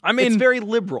it. I mean... It's very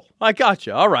liberal. I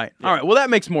gotcha. All right. Yeah. All right. Well, that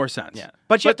makes more sense. Yeah.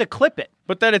 But you have to clip it.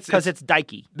 But then it's... Because it's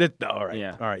dykey. All right.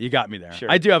 Yeah. All right. You got me there.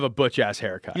 Sure. I do have a butch-ass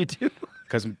haircut. You do?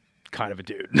 Because I'm kind of a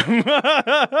dude.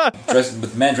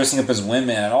 With men dressing up as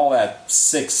women and all that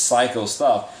sick psycho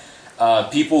stuff.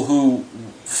 People who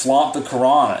flaunt the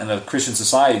Quran in a Christian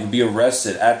society would be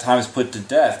arrested, at times put to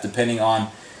death, depending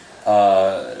on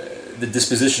the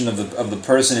disposition of the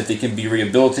person, if they can be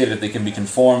rehabilitated, if they can be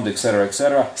conformed, etc.,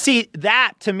 etc. See,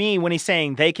 that to me, when he's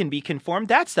saying they can be conformed,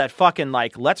 that's that fucking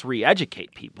like, let's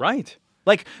re-educate people. Right.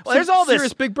 Like, there's all this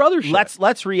serious Big Brother shit.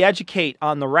 Let's re-educate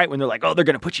on the right when they're like, oh, they're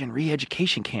going to put you in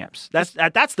re-education camps. That's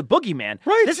the boogeyman.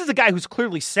 Right. This is a guy who's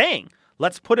clearly saying,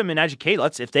 let's put him in education.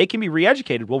 If they can be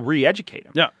re-educated, we'll re-educate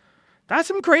him. Yeah. That's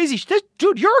some crazy shit.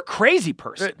 Dude, you're a crazy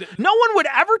person. No one would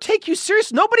ever take you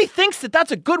serious. Nobody thinks that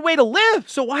that's a good way to live.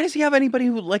 So why does he have anybody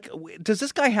who, like, does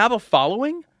this guy have a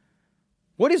following?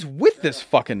 What is with this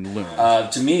fucking loon?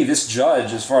 To me, this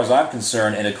judge, as far as I'm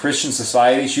concerned, in a Christian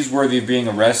society, she's worthy of being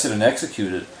arrested and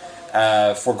executed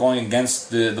for going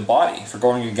against the body, for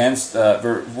going against,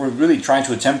 we're really trying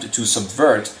to attempt to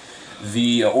subvert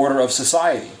the order of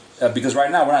society. Because right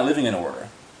now, we're not living in order.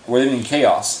 We're living in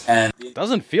chaos. And it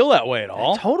doesn't feel that way at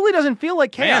all. It totally doesn't feel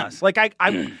like chaos. Man. Like,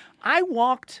 I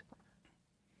walked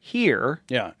here.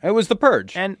 Yeah, it was the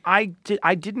purge. And I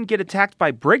didn't get attacked by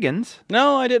brigands.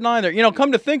 No, I didn't either. You know,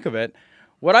 come to think of it,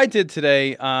 what I did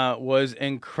today was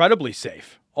incredibly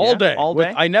safe. All day. All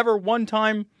day? I never one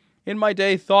time in my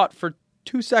day thought for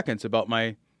 2 seconds about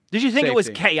my Did you think safety. It was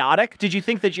chaotic? Did you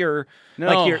think that your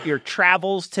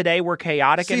travels today were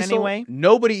chaotic in any way?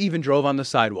 Nobody even drove on the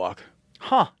sidewalk.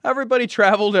 Huh. Everybody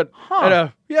traveled it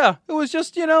was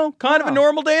just, kind of a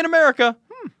normal day in America.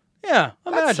 Yeah,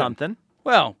 imagine. That's something.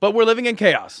 Well, but we're living in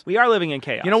chaos. We are living in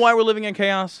chaos. You know why we're living in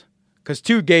chaos? Because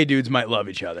 2 gay dudes might love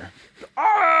each other.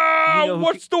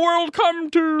 What's the world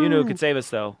come to? You know who could save us,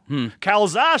 though?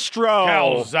 Calzastro!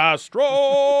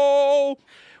 Calzastro!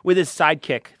 With his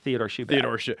sidekick, Theodore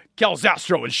Shubat.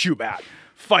 Calzastro and Shubat.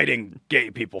 fighting gay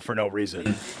people for no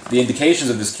reason. The indications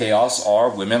of this chaos are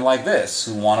women like this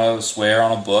who want to swear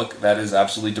on a book that is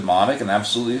absolutely demonic and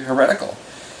absolutely heretical.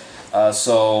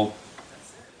 So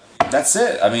that's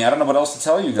it. I mean, I don't know what else to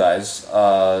tell you guys.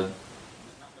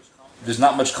 There's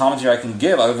not much commentary I can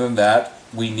give other than that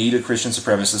we need a Christian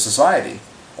supremacist society,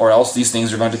 or else these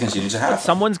things are going to continue to happen.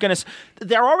 Someone's going to...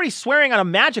 They're already swearing on a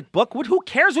magic book. Who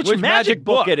cares which magic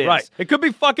book it is? Right. It could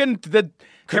be fucking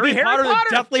Harry Potter, the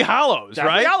Deathly Hallows, right?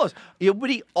 Deathly Hallows. It would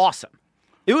be awesome.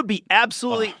 It would be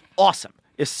absolutely awesome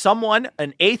if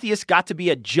an atheist got to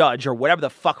be a judge or whatever the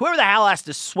fuck, whoever the hell has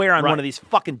to swear on one of these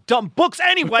fucking dumb books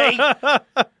anyway.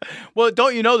 Well,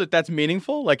 don't you know that that's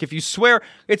meaningful? Like if you swear,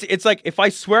 it's like if I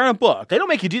swear on a book. They don't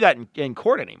make you do that in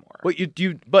court anymore.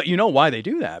 But you know why they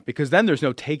do that? Because then there's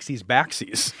no takesies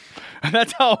backsies.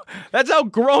 That's how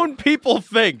grown people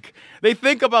think. They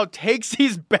think about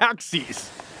takesies backsies.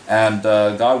 And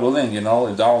God willing,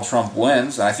 if Donald Trump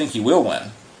wins, and I think he will win,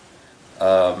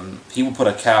 he will put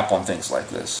a cap on things like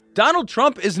this. Donald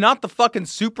Trump is not the fucking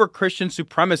super Christian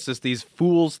supremacist these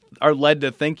fools are led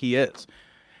to think he is.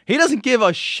 He doesn't give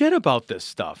a shit about this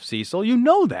stuff, Cecil. You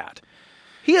know that.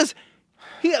 He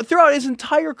throughout his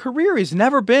entire career, he's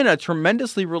never been a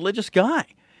tremendously religious guy.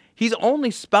 He's only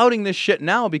spouting this shit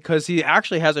now because he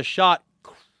actually has a shot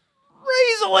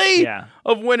crazily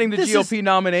of winning the GOP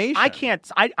nomination.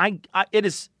 It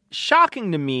is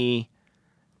shocking to me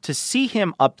to see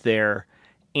him up there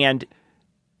and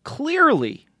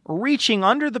clearly reaching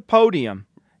under the podium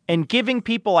and giving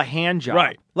people a hand job.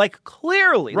 Right. Like,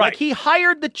 clearly. Right. Like, he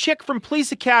hired the chick from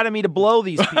Police Academy to blow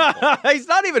these people. He's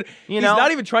not even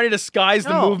trying to disguise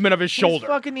the movement of his shoulder.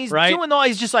 He's doing all,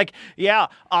 he's just like, I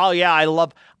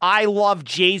love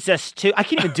Jesus too. I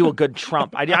can't even do a good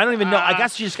Trump. I don't even know. I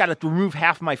guess you just got to remove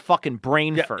half of my fucking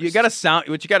brain first. What you got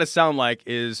to sound like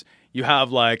is you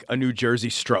have like a New Jersey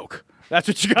stroke. That's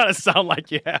what you got to sound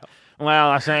like you have.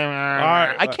 Well,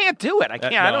 I can't do it. I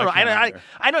can't.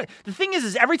 I don't. The thing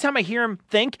is every time I hear him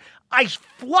think, I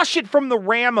flush it from the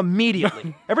RAM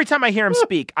immediately. Every time I hear him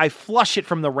speak, I flush it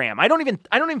from the RAM. I don't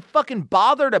even fucking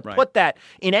bother to put that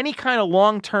in any kind of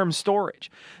long-term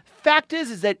storage. Fact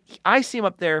is that I see him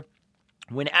up there.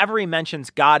 Whenever he mentions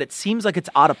God, it seems like it's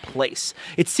out of place.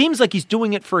 It seems like he's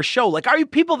doing it for a show. Like, are you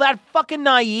people that fucking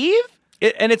naive?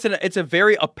 It's a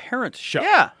very apparent show.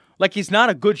 Yeah. Like, he's not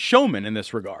a good showman in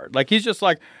this regard. Like, he's just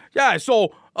like,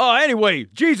 anyway,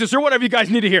 Jesus or whatever you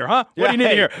guys need to hear, huh? What do you need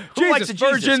to hear? Jesus,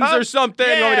 virgins or something.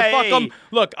 You want me to fuck them?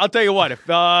 Look, I'll tell you what. If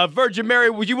Virgin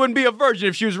Mary, you wouldn't be a virgin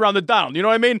if she was around the Donald. You know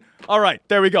what I mean? All right,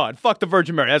 there we go. I'd fuck the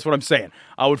Virgin Mary. That's what I'm saying.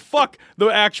 I would fuck the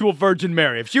actual Virgin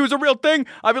Mary. If she was a real thing,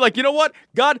 I'd be like, you know what?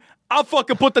 God, I'll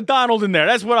fucking put the Donald in there.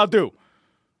 That's what I'll do.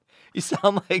 You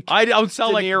sound like I don't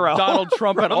sound like Donald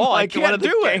Trump at all. I can't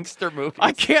do it. Gangster movies.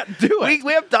 I can't do it.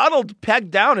 We have Donald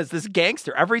pegged down as this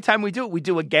gangster. Every time we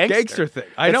do a gangster thing.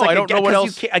 I know. I don't know what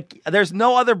else. There's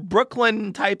no other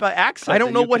Brooklyn type of accent. I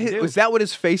don't know is that what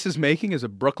his face is making? Is a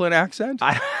Brooklyn accent?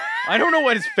 I don't know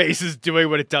what his face is doing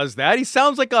when it does that. He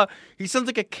sounds like a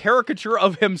caricature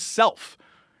of himself.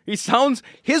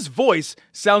 His voice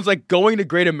sounds like going to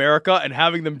Great America and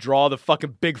having them draw the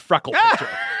fucking big freckle picture.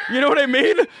 You know what I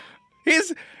mean?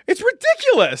 It's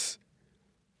ridiculous.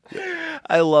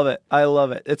 I love it.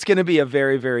 It's going to be a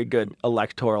very, very good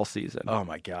electoral season. Oh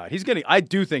my God. I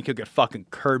do think he'll get fucking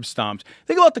curb stomped.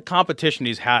 Think about the competition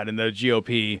he's had in the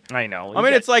GOP. I know. I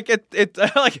mean, it's like,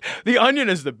 like The Onion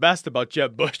is the best about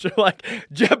Jeb Bush. They're like,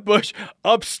 Jeb Bush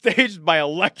upstaged by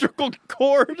electrical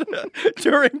cord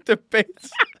during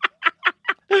debates.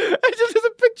 It just has a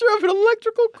picture of an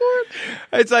electrical cord.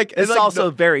 It's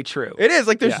also very true. It is.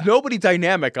 Like, there's nobody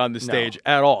dynamic on the stage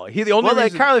at all.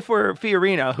 Like Carly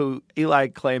Fiorina, who Eli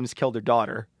claims killed her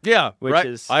daughter. Yeah, which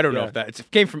is... I don't know if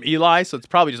it came from Eli, so it's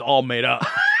probably just all made up.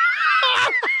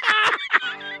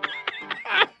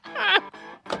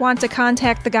 Want to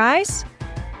contact the guys?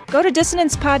 Go to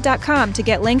dissonancepod.com to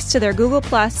get links to their Google+,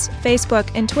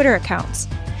 Facebook, and Twitter accounts.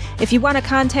 If you want to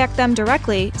contact them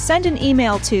directly, send an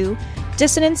email to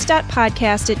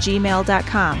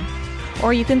dissonance.podcast@gmail.com.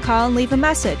 Or you can call and leave a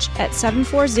message at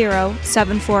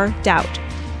 740-74-DOUBT.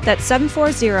 That's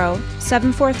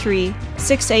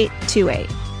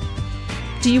 740-743-6828.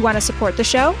 Do you want to support the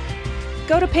show?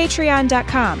 Go to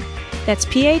patreon.com. That's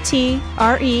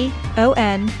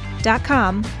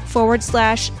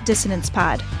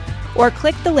patreon.com/dissonancepod. Or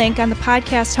click the link on the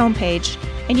podcast homepage,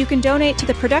 and you can donate to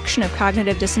the production of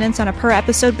Cognitive Dissonance on a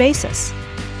per-episode basis.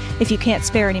 If you can't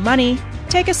spare any money,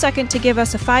 take a second to give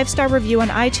us a 5-star review on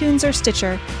iTunes or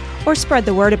Stitcher, or spread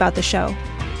the word about the show.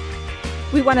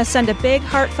 We want to send a big,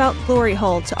 heartfelt glory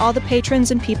hole to all the patrons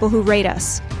and people who rate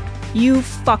us. You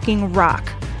fucking rock.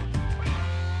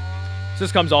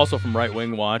 This comes also from Right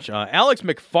Wing Watch. Alex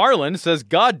McFarland says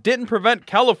God didn't prevent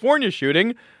California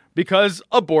shooting because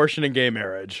abortion and gay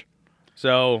marriage.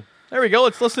 So there we go.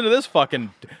 Let's listen to this fucking...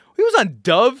 He was on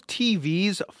Dove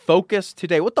TV's Focus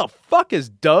Today. What the fuck is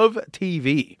Dove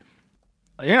TV?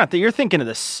 You're thinking of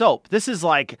the soap. This is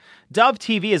like Dove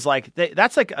TV is like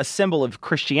that's like a symbol of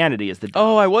Christianity. Is the Dove.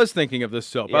 Oh, I was thinking of the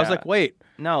soap. Yeah. I was like, wait,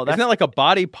 no, isn't that like a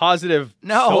body positive?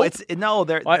 No, soap?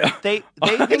 They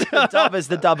think the Dove is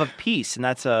the Dove of peace, and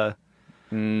that's a.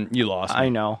 You lost me. I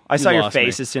know. I saw your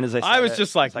face as soon as I said it. I was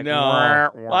just like, no,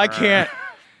 I can't.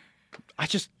 I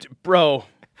just, bro.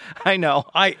 I know.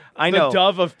 I know. The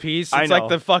Dove of Peace. It's like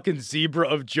the fucking Zebra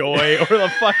of Joy, or the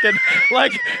fucking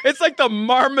it's like the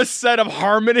Marmoset of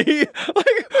Harmony. Like, what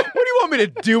do you want me to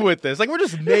do with this? Like, we're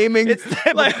just naming. It's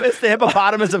the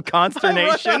hippopotamus of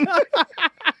consternation.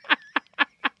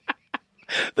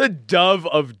 The Dove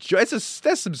of Joy.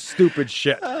 That's some stupid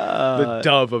shit. The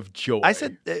Dove of Joy. I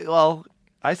said Dove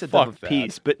of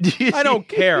Peace, but I don't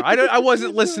care. I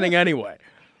wasn't listening anyway.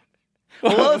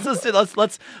 Well,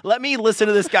 let me listen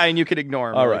to this guy and you can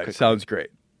ignore him. All right, quickly. Sounds great.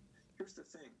 Here's the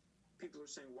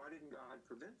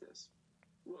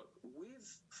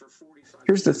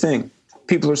thing.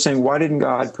 People are saying, why didn't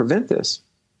God prevent this?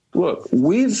 Look,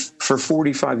 we've, for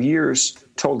 45 years,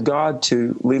 told God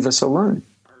to leave us alone.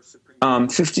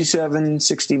 57,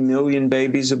 60 million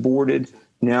babies aborted.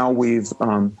 Now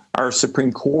our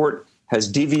Supreme Court has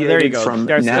deviated from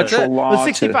natural law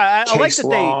 65. to I like case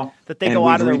law, that they go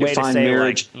out of their way to say,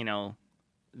 marriage. like,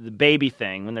 the baby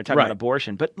thing when they're talking about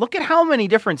abortion. But look at how many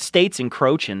different states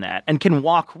encroach in that and can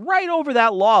walk right over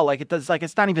that law like it does, like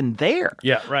it's not even there.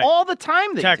 Yeah, right. All the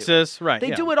time they Texas, do. right.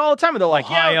 They do it all the time. They're like,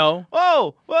 Ohio.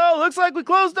 Oh, well, looks like we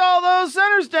closed all those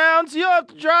centers down, so you'll have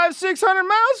to drive 600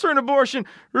 miles for an abortion.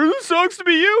 It sucks to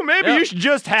be you. Maybe you should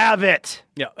just have it.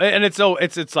 Yeah, and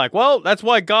it's like, well, that's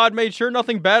why God made sure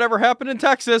nothing bad ever happened in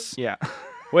Texas. Yeah.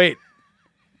 Wait.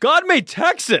 God made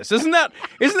Texas. Isn't that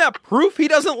proof he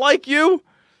doesn't like you?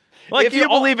 Like, if you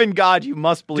believe in God, you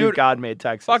must believe God made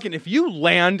Texas. Fucking, if you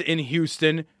land in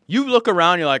Houston, you look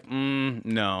around, you're like,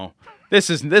 no, this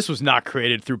was not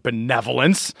created through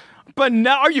benevolence. But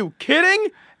now, are you kidding?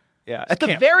 Yeah, at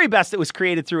the very best, it was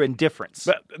created through indifference.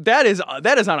 But that is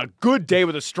on a good day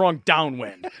with a strong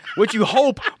downwind, which you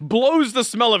hope blows the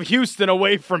smell of Houston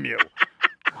away from you.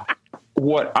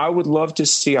 What I would love to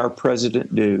see our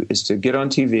president do is to get on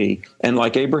TV and,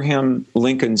 like Abraham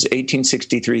Lincoln's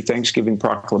 1863 Thanksgiving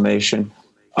Proclamation,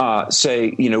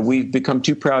 say, we've become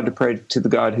too proud to pray to the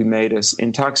God who made us,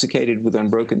 intoxicated with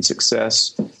unbroken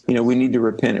success. We need to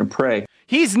repent and pray.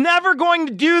 He's never going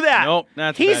to do that. Nope,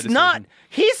 that's a bad decision.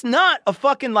 He's not a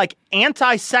fucking like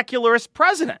anti-secularist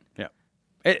president. Yeah,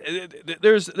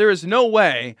 there is no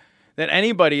way that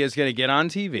anybody is going to get on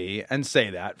TV and say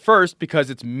that. First, because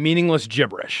it's meaningless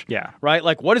gibberish. Yeah. Right?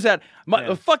 Like, what is that?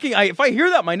 If I hear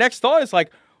that, my next thought is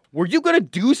like, were you going to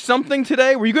do something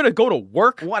today? Were you going to go to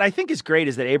work? What I think is great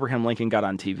is that Abraham Lincoln got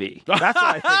on TV. That's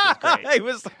what I think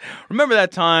is great. Remember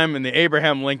that time in the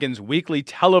Abraham Lincoln's weekly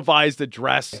televised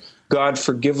address? God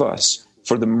forgive us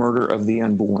for the murder of the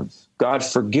unborn. God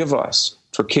forgive us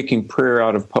for kicking prayer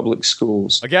out of public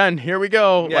schools. Again, here we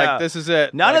go. Yeah. Like, this is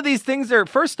it. None of these things are,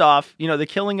 first off, the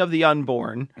killing of the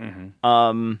unborn.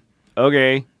 Mm-hmm.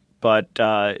 Okay. But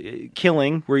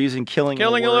killing, we're using killing a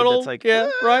little. That's like,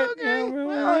 right.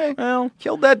 Okay, well,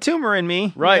 killed that tumor in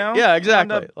me. Right. Yeah,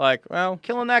 exactly. Like, well,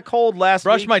 killing that cold last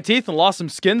week. Brushed my teeth and lost some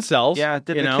skin cells. Yeah,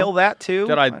 did they kill that too?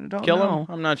 Did I don't kill know. him?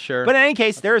 I'm not sure. But in any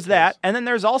case, there's that. And then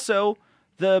there's also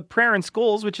the prayer in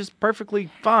schools, which is perfectly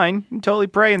fine. You can totally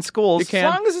pray in schools. You can.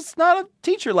 As long as it's not a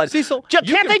teacher-led. Cecil,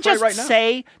 can't they just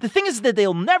say, the thing is that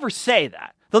they'll never say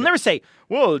that. They'll never say,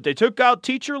 well, they took out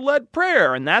teacher-led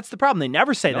prayer, and that's the problem. They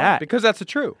never say that. Because that's the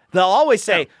truth. They'll always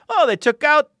say, they took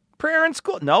out prayer in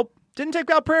school. Nope, didn't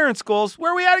take out prayer in schools.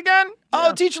 Where are we at again? Yeah.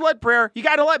 Oh, teacher-led prayer. You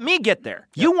got to let me get there.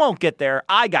 Yep. You won't get there.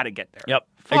 I got to get there. Yep,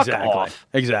 Fuck off.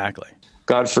 Exactly.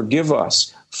 God forgive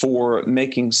us for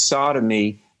making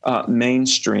sodomy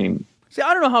mainstream. See,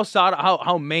 I don't know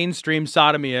how mainstream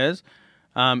sodomy is.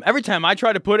 Every time I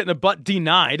try to put it in the butt,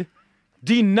 denied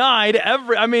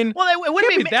every. I mean, well, it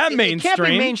wouldn't be that mainstream. It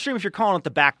can't be mainstream if you're calling it the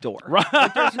back door. Right?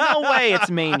 Like, there's no way it's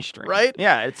mainstream. Right?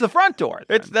 Yeah, it's the front door.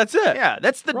 That's it. Yeah,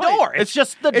 that's the door. It's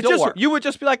just the door. You would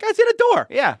just be like, I see a door.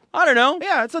 Yeah, I don't know.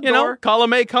 Yeah, it's a door.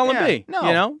 Column A, column B.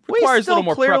 No, requires a little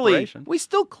more preparation. We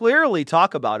still clearly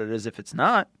talk about it as if it's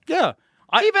not. Yeah,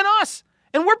 even us,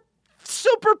 and we're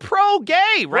super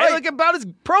pro-gay, right? Like about as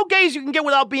pro-gay as you can get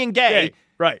without being gay.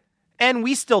 Right. And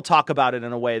we still talk about it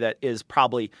in a way that is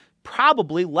probably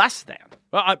less than.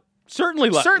 Well, Certainly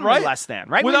less, Certainly right? less than,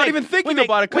 right? Without even thinking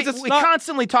about it, because it's we not...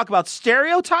 constantly talk about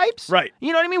stereotypes. Right.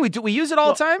 You know what I mean? We use it all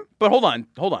the time. But hold on.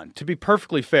 To be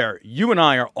perfectly fair, you and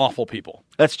I are awful people.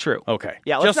 That's true. Okay.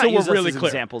 Yeah, let's just not so use we're those really as clear.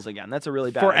 examples again. That's a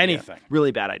really bad For idea. anything.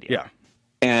 Really bad idea. Yeah.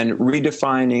 And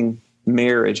redefining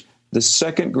marriage. The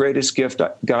second greatest gift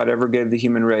God ever gave the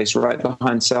human race, right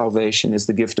behind salvation, is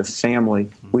the gift of family.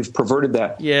 We've perverted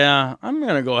that. Yeah, I'm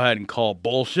going to go ahead and call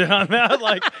bullshit on that.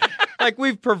 Like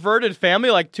we've perverted family.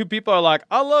 Like two people are like,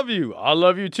 I love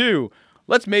you too.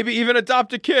 Let's maybe even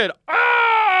adopt a kid.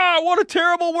 What a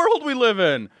terrible world we live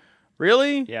in.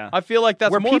 Really? Yeah. I feel like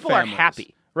that's where more people families. are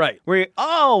happy. Right. Where,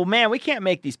 oh man, we can't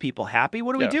make these people happy.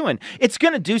 What are we doing? It's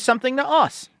going to do something to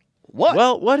us. What?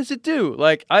 Well, what does it do?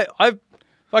 Like I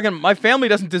fucking, my family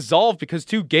doesn't dissolve because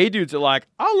two gay dudes are like,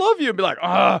 I love you, and be like,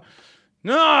 now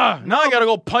I gotta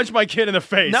go punch my kid in the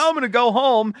face. Now I'm gonna go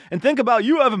home and think about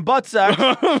you having butt sex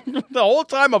the whole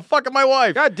time I'm fucking my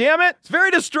wife. God damn it! It's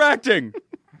very distracting.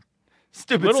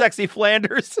 Stupid, sexy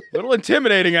Flanders. Little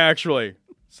intimidating, actually.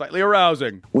 Slightly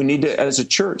arousing. We need to, as a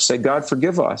church, say, God,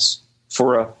 forgive us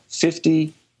for a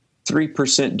 53%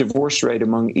 divorce rate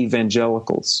among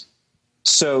evangelicals.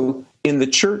 So in the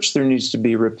church, there needs to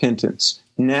be repentance.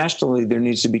 Nationally, there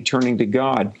needs to be turning to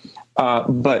God.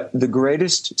 But the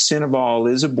greatest sin of all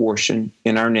is abortion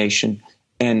in our nation.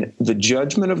 And the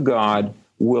judgment of God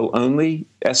will only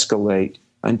escalate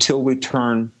until we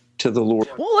turn to the Lord.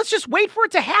 Well, let's just wait for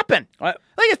it to happen. Like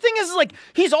the thing is like,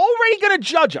 he's already going to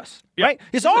judge us, right?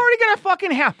 It's already going to fucking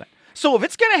happen. So if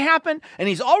it's going to happen and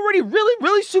he's already really,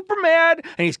 really super mad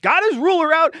and he's got his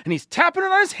ruler out and he's tapping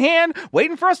it on his hand,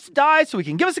 waiting for us to die so he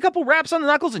can give us a couple raps on the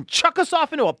knuckles and chuck us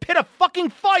off into a pit of fucking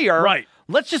fire. Right.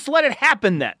 Let's just let it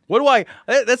happen then.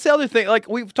 That's the other thing. Like,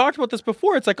 we've talked about this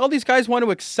before. It's like all these guys want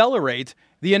to accelerate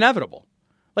the inevitable.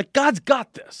 Like, God's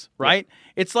got this, right? Yeah.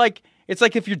 It's like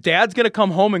if your dad's going to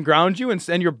come home and ground you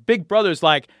and your big brother's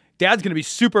like, Dad's going to be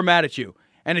super mad at you.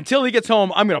 And until he gets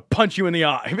home, I'm going to punch you in the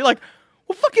eye. And be like,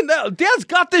 well, fucking Dad's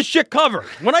got this shit covered.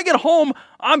 When I get home,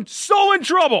 I'm so in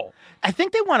trouble. I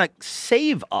think they want to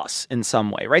save us in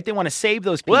some way, right? They want to save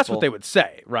those people. Well, that's what they would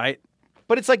say, right?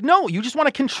 But it's like, no, you just want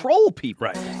to control people.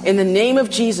 Right. In the name of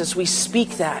Jesus, we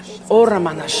speak that.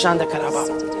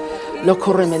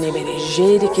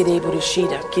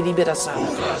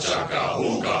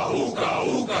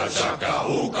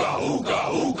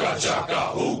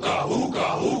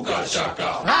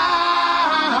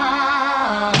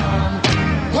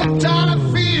 Hooked on a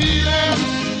feeling,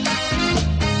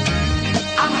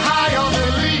 I'm high on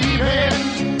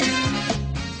believing.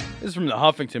 This is from the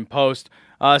Huffington Post.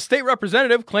 State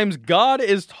representative claims God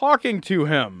is talking to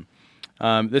him.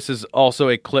 This is also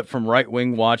a clip from Right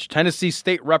Wing Watch. Tennessee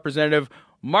State Representative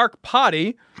Mark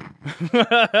Potty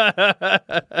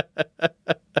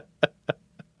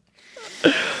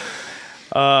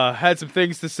had some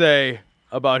things to say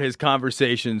about his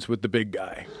conversations with the big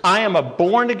guy. I am a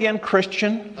born-again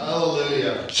Christian.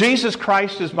 Hallelujah. Jesus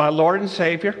Christ is my Lord and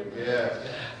Savior. Yeah.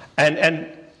 And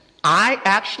I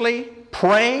actually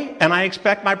pray, and I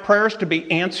expect my prayers to be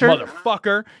answered.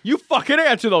 Motherfucker, you fucking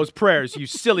answer those prayers, you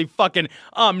silly fucking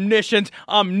omnipotent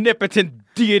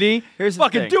deity. Here's the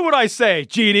fucking thing. do what I say,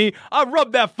 genie. I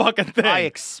rub that fucking thing. I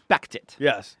expect it.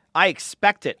 Yes. I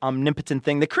expect it, omnipotent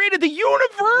thing that created the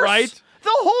universe. Right. The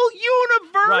whole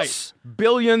universe. Right.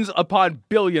 Billions upon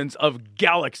billions of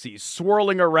galaxies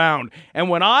swirling around. And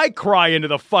when I cry into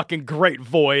the fucking great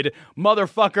void,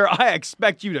 motherfucker, I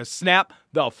expect you to snap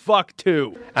the fuck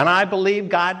too. And I believe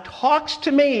God talks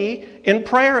to me in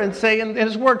prayer and say in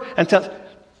His Word and says,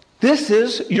 this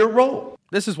is your role.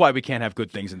 This is why we can't have good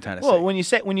things in Tennessee. Well, when you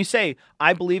say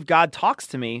I believe God talks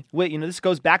to me, this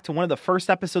goes back to one of the first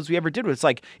episodes we ever did. Where it's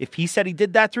like, if he said he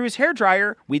did that through his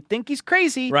hairdryer, we'd think he's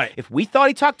crazy. Right. If we thought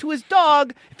he talked to his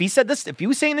dog, if he said this, if he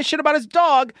was saying this shit about his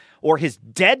dog or his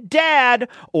dead dad,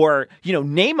 or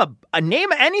name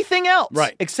anything else,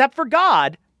 right, except for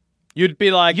God. You'd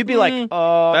be like,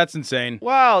 that's insane.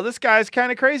 Wow, this guy's kind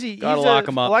of crazy. Gotta He's lock an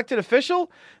him up. elected official.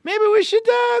 Maybe we should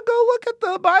go look at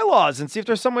the bylaws and see if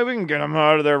there's some way we can get him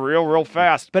out of there real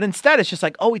fast. But instead, it's just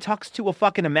like, he talks to a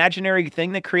fucking imaginary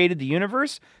thing that created the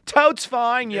universe. Totes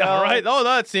fine, yo. Yeah, right. Oh,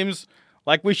 that seems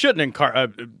like we shouldn't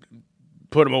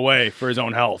put him away for his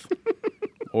own health,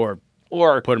 or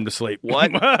put him to sleep.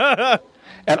 What?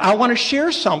 And I want to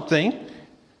share something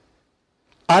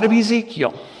out of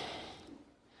Ezekiel.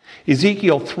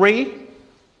 Ezekiel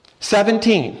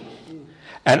 3:17.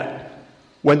 And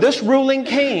when this ruling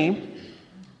came,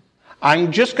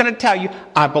 I'm just going to tell you,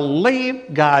 I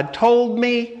believe God told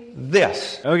me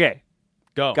this. Okay.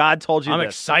 Go. God told you I'm this.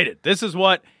 excited. This is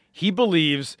what he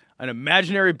believes an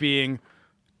imaginary being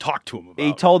talk to him about.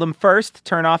 He told him first,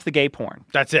 turn off the gay porn.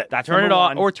 That's it. That's turn it number off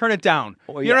one. or turn it down.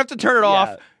 Or, You don't have to turn it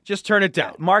off. Just turn it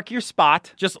down. Mark your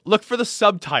spot. Just look for the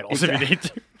subtitles if you need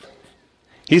to.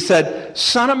 He said,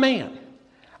 Son of man,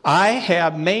 I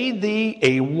have made thee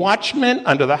a watchman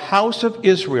unto the house of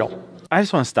Israel. I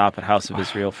just want to stop at House of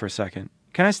Israel for a second.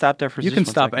 Can I stop there for a second? You can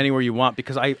stop anywhere you want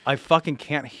because I fucking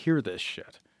can't hear this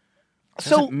shit. It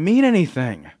So- doesn't mean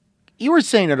anything. You were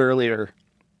saying it earlier,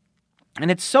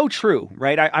 and it's so true,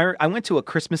 right? I went to a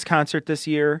Christmas concert this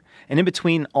year, and in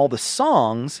between all the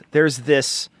songs, there's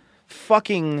this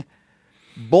fucking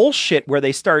bullshit where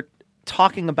they start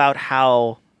talking about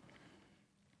how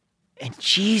and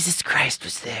Jesus Christ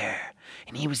was there,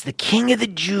 and he was the king of the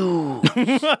Jews.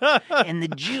 And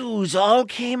the Jews all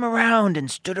came around and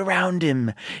stood around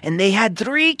him, and they had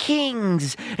 3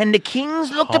 kings, and the kings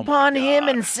looked upon him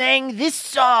and sang this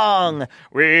song.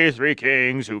 We 3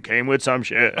 kings who came with some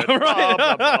shit. Blah,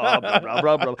 blah, blah, blah, blah,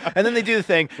 blah, blah. And then they do the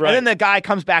thing, and then the guy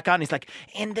comes back out and he's like,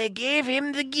 and they gave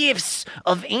him the gifts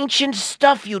of ancient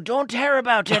stuff you don't care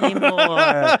about anymore.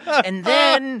 And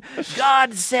then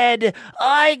God said,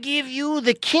 I give you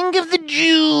the king of the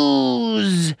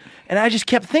Jews. And I just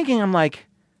kept thinking, I'm like,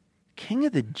 king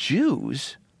of the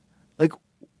Jews? Like,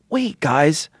 wait,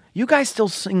 guys, you guys still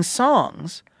sing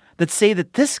songs that say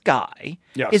that this guy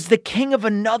is the king of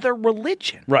another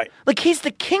religion. Right. Like, he's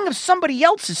the king of somebody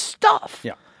else's stuff.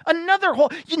 Yeah. Another whole,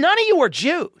 none of you are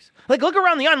Jews. Like, look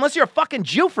around the aisle, unless you're a fucking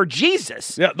Jew for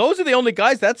Jesus. Yeah, those are the only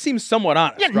guys. That seems somewhat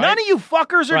honest. Yeah, right? none of you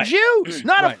fuckers are Right. Jews.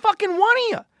 Not a Right. fucking one of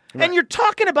you. Right. And you're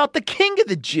talking about the king of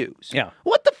the Jews. Yeah.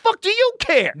 What the fuck do you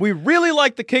care? We really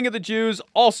like the king of the Jews.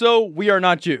 Also, we are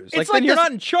not Jews. It's Then like you're this-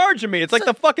 not in charge of me. It's like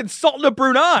the fucking Sultan of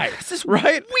Brunei. It's this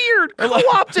right? weird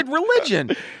co-opted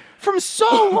religion from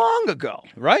so long ago.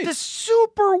 Right. This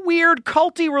super weird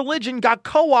culty religion got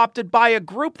co-opted by a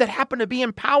group that happened to be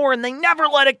in power, and they never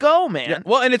let it go, man. Yeah,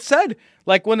 well, and it said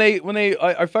like when they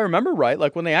if I remember right,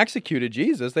 like when they executed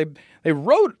Jesus, they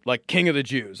wrote like King of the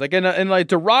Jews, like in like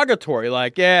derogatory,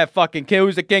 like fucking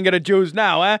who's the king of the Jews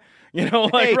now, eh? You know,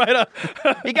 like Hey, right up.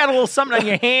 You got a little something on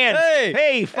your hand.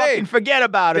 Hey, fucking forget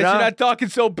about it, Guess huh? you're not talking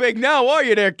so big now, are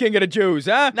you there, king of the Jews,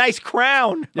 huh? Nice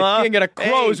crown. You're huh? king of the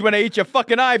crows when they eat your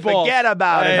fucking eyeballs. Forget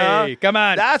about it, huh? Hey, come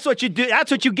on. That's what you do.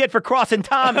 That's what you get for crossing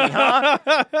Tommy, huh?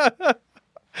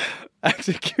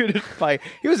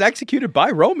 He was executed by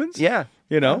Romans. Yeah.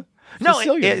 You know? No,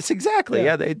 Sicilians. it's exactly.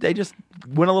 Yeah, they just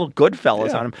went a little Goodfellas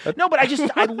Yeah. on him. No, but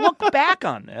I look back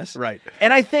on this, Right.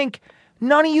 and I think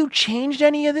none of you changed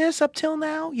any of this up till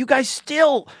now. You guys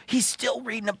he's still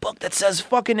reading a book that says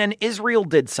fucking and Israel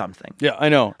did something. Yeah, I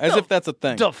know. As if that's a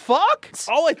thing. The fuck?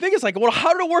 All I think is like, well,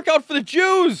 how did it work out for the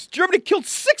Jews? Germany killed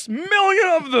 6 million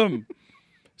of them.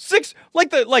 It's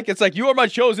like you are my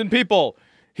chosen people.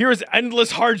 Here is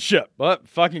endless hardship. But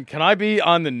fucking, can I be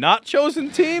on the not chosen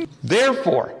team?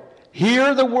 Therefore,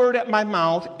 hear the word at my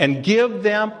mouth and give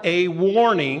them a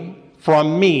warning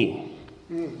from me.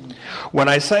 When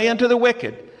I say unto the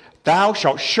wicked, thou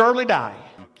shalt surely die.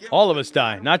 All of us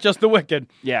die, not just the wicked.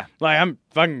 Yeah. Like, I'm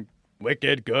fucking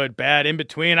wicked, good, bad, in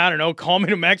between. I don't know. Call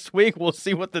me next week. We'll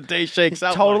see what the day shakes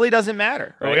out. Totally like. doesn't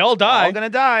matter. Well, Right? we all die. All gonna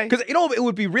die. Because, it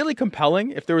would be really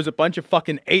compelling if there was a bunch of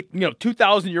fucking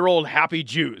 2,000-year-old happy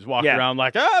Jews walking around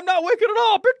like, I'm not wicked at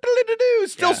all.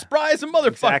 Still spry as a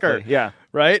motherfucker. Exactly. Yeah.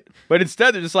 Right? But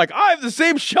instead, they're just like, I have the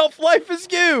same shelf life as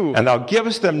you. And thou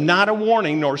givest them not a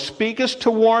warning, nor speakest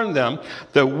to warn them,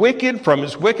 the wicked from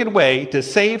his wicked way, to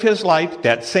save his life.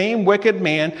 That same wicked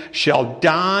man shall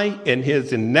die in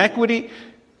his iniquity,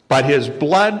 but his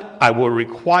blood I will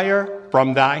require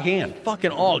from thy hand.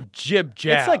 Fucking all jib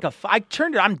jab. It's like I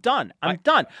turned it. I'm done. I'm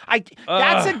done.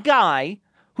 That's a guy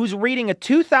who's reading a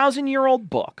 2,000-year-old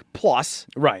book plus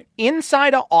right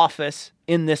inside an office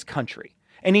in this country.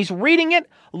 And he's reading it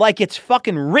like it's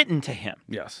fucking written to him.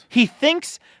 Yes. He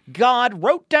thinks God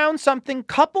wrote down something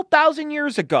couple thousand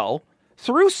years ago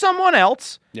through someone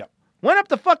else, went up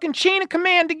the fucking chain of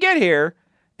command to get here,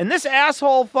 and this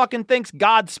asshole fucking thinks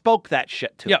God spoke that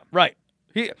shit to him. Yeah, right.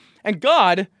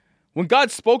 When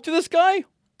God spoke to this guy,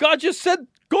 God just said,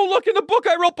 go look in the book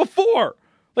I wrote before.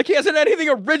 Like, he hasn't had anything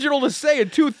original to say in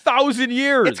 2,000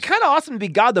 years. It's kind of awesome to be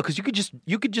God, though, because you could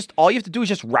just all you have to do is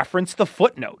just reference the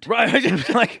footnote. Right.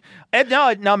 Like,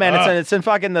 no, man, it's in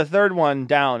fucking the third one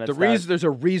down. There's a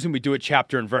reason we do it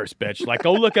chapter and verse, bitch. Like,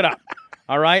 go look it up.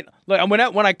 All right? Look,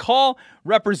 when I call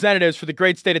representatives for the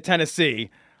great state of Tennessee,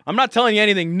 I'm not telling you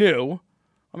anything new.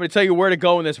 I'm going to tell you where to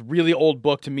go in this really old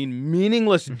book to mean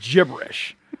meaningless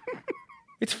gibberish.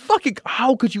 It's fucking,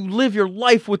 how could you live your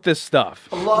life with this stuff?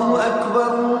 Allahu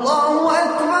Akbar, Allahu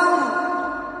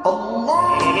Akbar,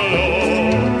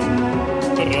 Allah.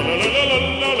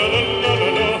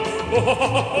 So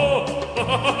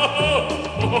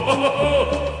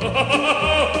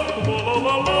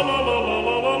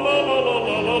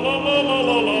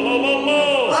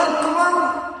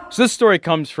this story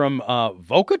comes from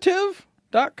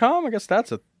Vocative.com. I guess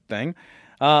that's a thing.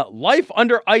 Life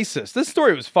under ISIS. This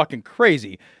story was fucking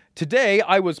crazy. Today,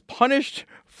 I was punished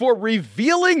for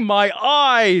revealing my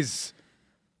eyes.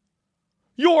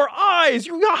 Your eyes!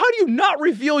 How do you not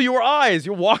reveal your eyes?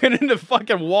 You're walking into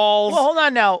fucking walls. Well, hold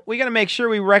on now. We got to make sure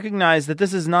we recognize that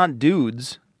this is not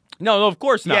dudes. No, of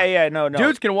course not. Yeah, no.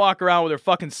 Dudes can walk around with their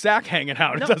fucking sack hanging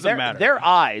out. No, It doesn't matter. Their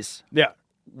eyes. Yeah.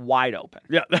 Wide open.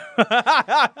 Yeah.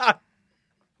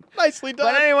 Nicely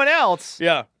done. But anyone else?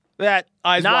 Yeah. That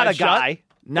eyes not wide a guy. shut.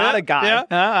 Not a guy. Yeah.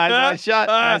 Eyes wide shut.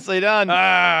 Nicely done.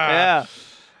 Yeah.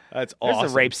 That's awesome.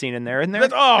 There's a rape scene in there, isn't there?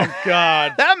 Oh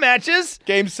God. That matches.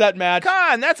 Game, set, match.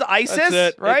 Come on, that's ISIS, That's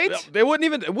it. right? It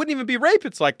wouldn't even be rape.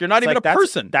 It's like you're not even a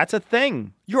person. That's a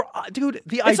thing. You're dude.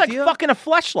 It's like fucking a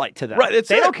fleshlight to them. Right,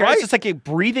 They don't care. right? It's just like a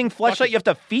breathing fleshlight you have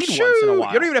to feed once in a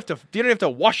while. You don't even have to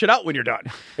wash it out when you're done.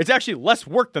 It's actually less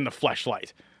work than the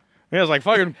fleshlight. It's like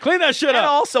fucking clean that shit And up.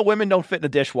 also, women don't fit in a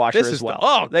dishwasher as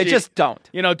well. They just don't.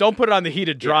 You know, don't put it on the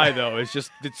heated dry though. It's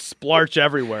splarch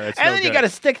everywhere. It's And no then you good. got to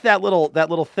stick that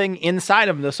little thing inside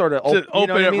of them to sort of To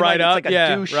open it right up. It's like a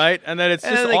yeah, douche. right. And then it's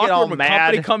And just then they get all awkward when mad.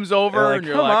 company comes over They're and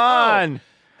you're come like, on. oh,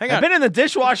 hang on. I've been in the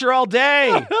dishwasher all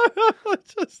day.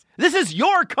 This is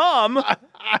your cum.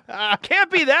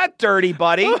 Can't be that dirty,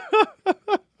 buddy.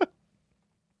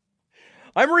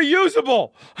 I'm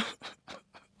reusable.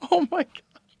 Oh my God.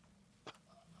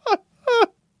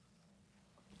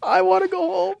 I want to go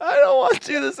home. I don't want to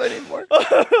do this anymore.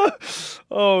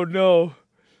 Oh no.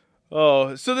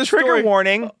 Oh, so this Trigger story...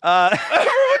 warning.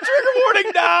 Trigger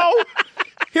warning now.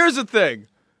 Here's the thing.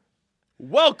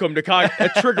 Welcome to a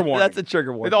trigger warning. That's a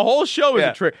trigger warning. The whole show is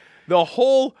Yeah. a trigger. The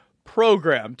whole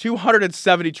program,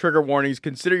 270 trigger warnings.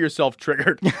 Consider yourself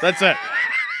triggered. That's it.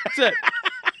 That's it.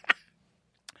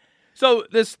 So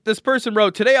this person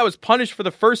wrote, today I was punished for the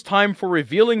first time for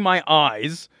revealing my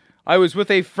eyes. I was with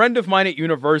a friend of mine at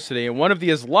university, and one of the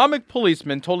Islamic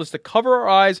policemen told us to cover our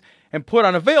eyes and put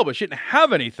on a veil, but she didn't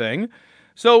have anything.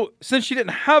 So since she didn't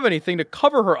have anything to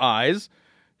cover her eyes,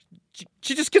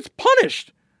 she just gets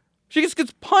punished. She just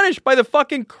gets punished by the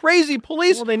fucking crazy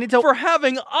police for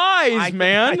having eyes,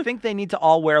 man. I think they need to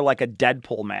all wear like a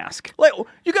Deadpool mask. Like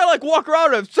you gotta like walk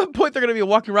around. At some point, they're gonna be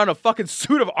walking around in a fucking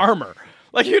suit of armor.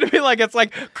 Like you're gonna be like, it's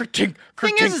like kertink,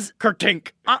 kertink,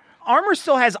 kertink. Armor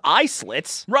still has eye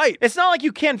slits. Right. It's not like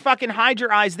you can't fucking hide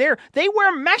your eyes there. They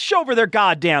wear mesh over their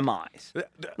goddamn eyes.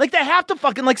 Like they have to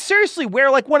fucking like seriously wear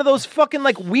like one of those fucking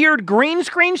like weird green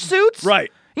screen suits.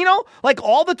 Right. You know, like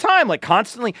all the time, like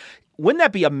constantly. Wouldn't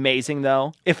that be amazing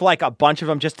though? If like a bunch of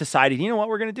them just decided, you know what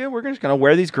we're gonna do? We're just gonna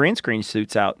wear these green screen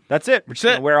suits out. That's it. We're just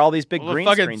gonna wear all these big green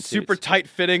fucking screen suits. super tight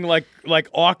fitting, like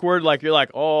awkward. Like you're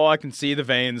like, oh, I can see the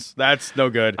veins. That's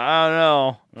no good. I don't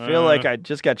know. I feel like I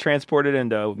just got transported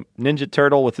into Ninja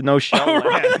Turtle with no shell.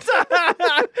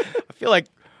 I feel like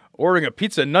ordering a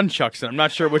pizza and nunchucks, and I'm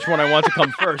not sure which one I want to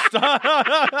come first.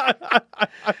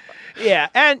 Yeah,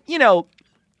 and you know,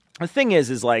 the thing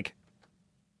is like,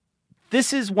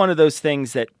 this is one of those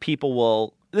things that people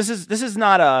will. This is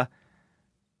not a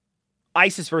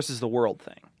ISIS versus the world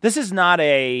thing. This is not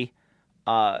a,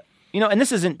 and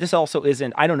this isn't. This also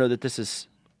isn't. I don't know that this is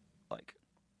like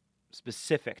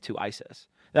specific to ISIS.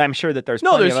 I'm sure that there's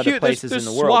plenty of other places in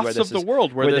the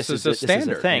world where this is a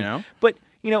standard thing. You know? But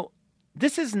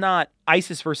this is not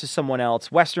ISIS versus someone else.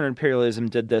 Western imperialism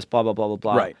did this. Blah blah blah blah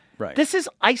blah. Right. Right. This is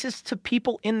ISIS to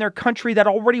people in their country that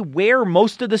already wear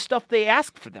most of the stuff they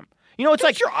ask for them. You know, it's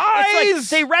like your eyes.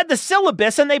 It's like they read the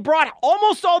syllabus and they brought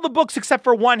almost all the books except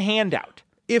for one handout.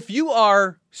 If you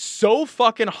are so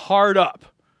fucking hard up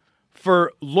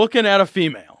for looking at a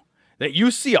female that you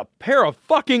see a pair of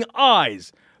fucking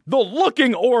eyes, the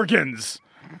looking organs,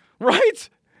 right?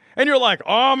 And you're like,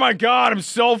 oh my God, I'm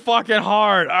so fucking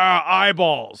hard.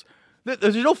 Eyeballs.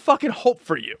 There's no fucking hope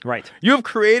for you. Right. You've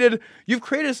created,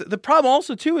 the problem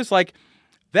also too is like,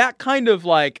 that kind of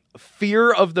like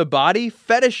fear of the body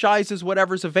fetishizes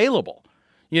whatever's available.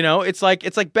 You know, it's like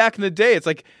back in the day. It's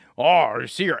like, oh, you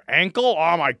see your ankle?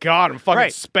 Oh my God, I'm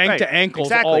fucking spanked to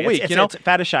ankles all week. It's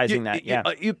fetishizing that. Yeah,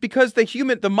 because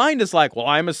the mind is like, well,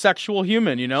 I'm a sexual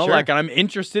human. You know, like, and I'm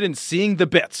interested in seeing the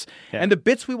bits, and the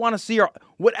bits we want to see are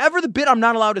whatever the bit I'm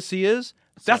not allowed to see is.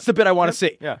 That's the bit I want to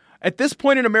see. Yeah. At this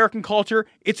point in American culture,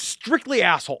 it's strictly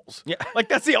assholes. Yeah. Like,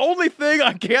 that's the only thing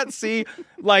I can't see,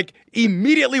 like,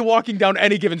 immediately walking down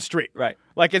any given street. Right.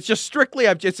 Like, it's just strictly,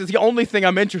 it's the only thing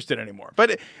I'm interested in anymore.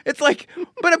 But it's like,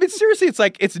 but I mean, seriously, it's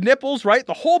like, it's nipples, right?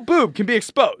 The whole boob can be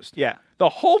exposed. Yeah. The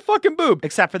whole fucking boob.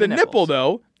 Except for the nipple,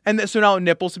 though. And so now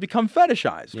nipples have become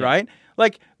fetishized, right?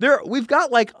 Like, we've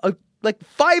got like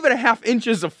 5.5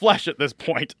 inches of flesh at this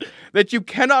point that you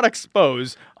cannot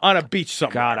expose on a beach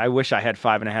somewhere. God, I wish I had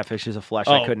 5.5 inches of flesh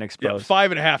I couldn't expose. Yeah,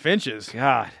 5.5 inches.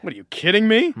 God. What are you kidding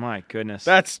me? My goodness.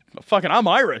 That's fucking, I'm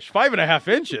Irish. 5.5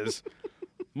 inches.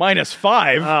 Minus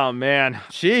 5. Oh, man.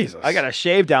 Jesus. I got to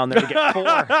shave down there to get 4.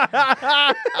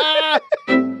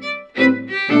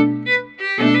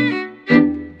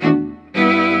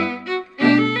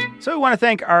 So we want to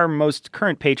thank our most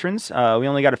current patrons. We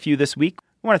only got a few this week.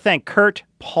 We want to thank Kurt,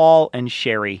 Paul, and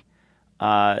Sherry.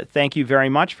 Thank you very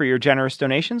much for your generous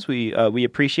donations. We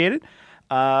appreciate it.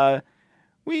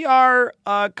 We are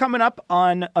coming up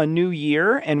on a new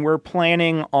year, and we're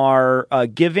planning our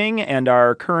giving and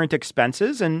our current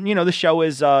expenses. And, the show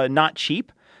is not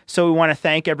cheap. So we want to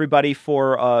thank everybody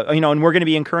for, and we're going to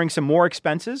be incurring some more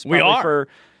expenses. We are. For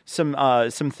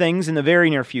some things in the very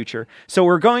near future. So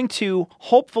we're going to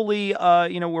hopefully,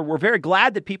 we're very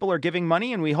glad that people are giving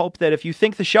money, and we hope that if you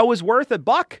think the show is worth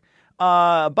 $1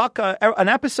 an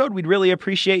episode, we'd really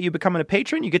appreciate you becoming a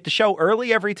patron. You get the show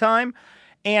early every time.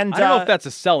 And I don't know if that's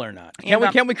a sell or not.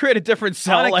 Can we create a different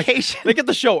sell? On occasion, they get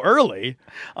the show early.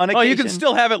 On occasion, you can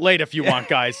still have it late if you want,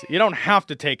 guys. You don't have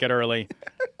to take it early.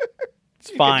 It's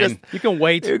fine. You can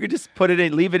wait. You could just put it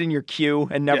in, leave it in your queue,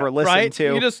 and never listen right?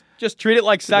 to. You just treat it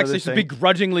like sex. You should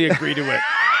begrudgingly agree to it.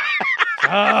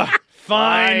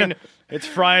 Fine. It's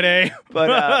Friday,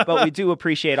 but we do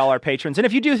appreciate all our patrons. And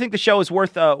if you do think the show is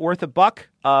worth $1,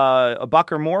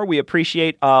 $1 or more, we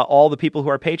appreciate all the people who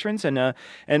are patrons, and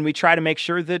we try to make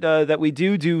sure that we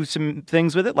do some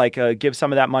things with it, like give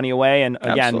some of that money away. And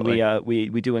again, we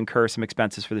do incur some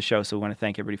expenses for the show, so we want to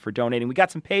thank everybody for donating. We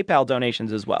got some PayPal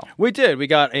donations as well. We did. We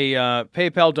got a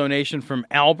PayPal donation from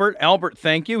Albert. Albert,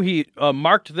 thank you. He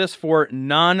marked this for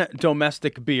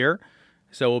non-domestic beer,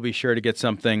 so we'll be sure to get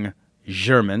something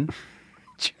German.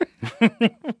 We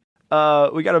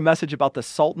got a message about the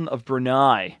Sultan of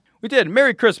Brunei. We did.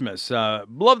 Merry Christmas.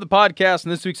 Love the podcast,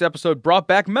 and this week's episode brought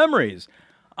back memories.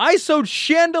 I sewed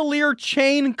chandelier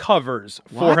chain covers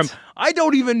for him. I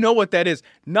don't even know what that is.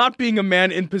 Not being a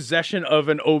man in possession of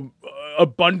an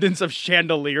abundance of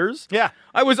chandeliers. Yeah.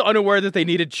 I was unaware that they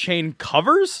needed chain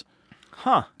covers.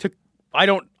 Huh.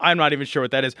 I'm not even sure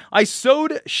what that is. I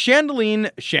sewed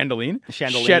chandelier.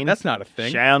 That's not a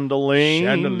thing.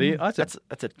 Chandelier. That's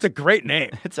a great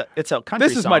name. It's a country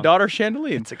This is song. my daughter,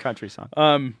 Chandelier. It's a country song.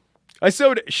 I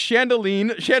sewed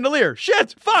chandelier.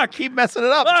 Shit, fuck. Keep messing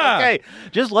it up. It's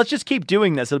okay. Let's just keep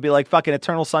doing this. It'll be like fucking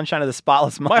Eternal Sunshine of the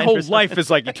Spotless Mind. My whole life is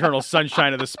like Eternal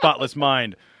Sunshine of the Spotless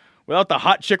Mind. Without the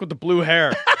hot chick with the blue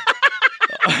hair.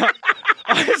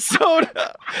 I sewed.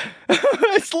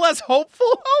 It's less hopeful.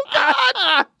 Oh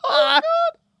God!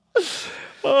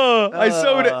 Oh God! I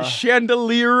sewed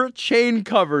chandelier chain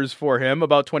covers for him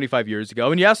about 25 years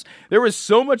ago, and yes, there was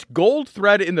so much gold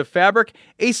thread in the fabric,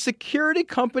 a security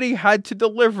company had to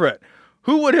deliver it.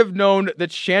 Who would have known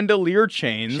that chandelier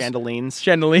chains,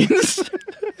 chandeliers,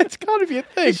 it's got to be a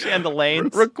thing,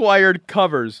 chandeliers required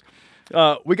covers.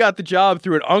 We got the job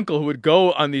through an uncle who would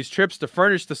go on these trips to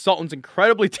furnish the Sultan's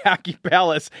incredibly tacky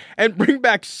palace and bring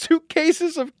back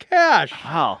suitcases of cash.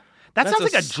 Wow. That sounds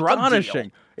like a drug deal.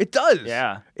 It does.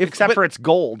 Yeah. Except for it's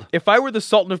gold. If I were the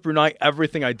Sultan of Brunei,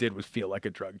 everything I did would feel like a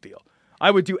drug deal. I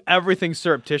would do everything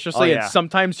surreptitiously and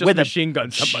sometimes just machine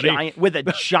gun somebody. With a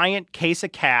giant case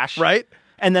of cash. Right?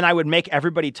 And then I would make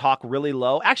everybody talk really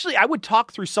low. Actually, I would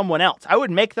talk through someone else. I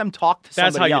would make them talk to somebody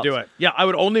else. That's how you do it. Yeah, I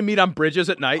would only meet on bridges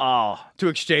at night to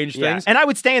exchange things. And I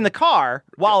would stay in the car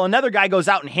while another guy goes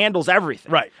out and handles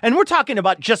everything. Right. And we're talking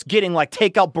about just getting like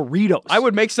takeout burritos. I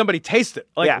would make somebody taste it.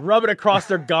 Rub it across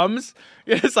their gums.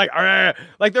 It's like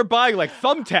they're buying like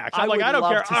thumbtacks. I'm like, I don't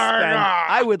care.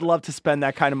 I would love to spend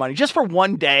that kind of money just for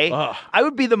one day. I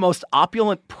would be the most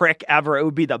opulent prick ever. It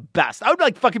would be the best. I would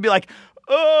like fucking be like,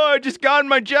 oh, I just got on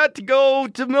my jet to go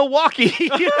to Milwaukee.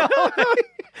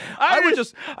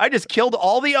 I just killed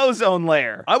all the ozone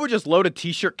layer. I would just load a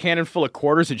t-shirt cannon full of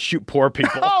quarters and shoot poor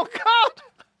people. Oh, God.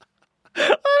 I don't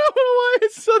know why I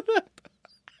said that.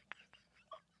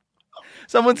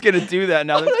 Someone's going to do that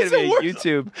now. That's going to be a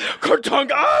YouTube.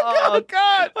 Kartung. Oh,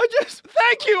 God.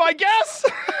 Thank you, I guess.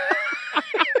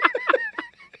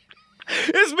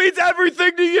 This means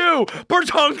everything to you.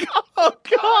 Kartung. Oh,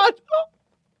 God.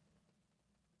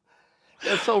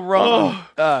 That's so wrong.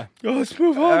 Let's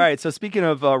move on. All right. So speaking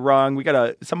of wrong, we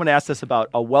got someone asked us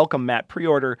about a welcome mat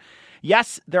pre-order.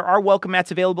 Yes, there are welcome mats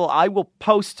available. I will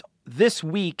post this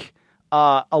week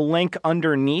a link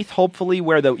underneath, hopefully,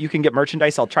 where you can get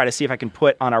merchandise. I'll try to see if I can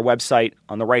put on our website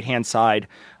on the right-hand side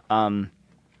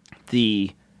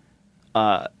the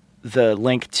the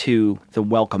link to the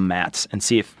welcome mats and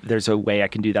see if there's a way I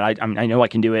can do that. I know I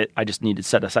can do it. I just need to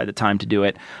set aside the time to do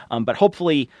it. But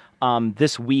hopefully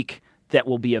this week that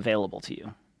will be available to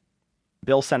you.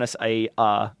 Bill sent us a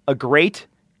great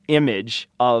image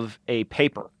of a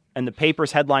paper, and the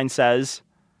paper's headline says,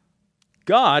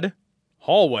 God,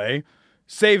 hallway,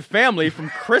 save family from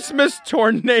Christmas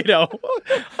tornado.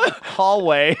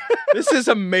 Hallway. This is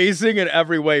amazing in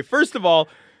every way. First of all,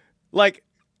 like,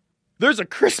 there's a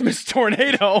Christmas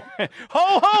tornado. Ho,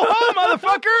 ho, ho,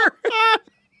 motherfucker!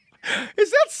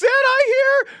 Is that Santa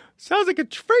here? Sounds like a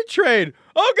freight train.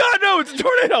 Oh, God, no, it's a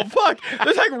tornado. Fuck.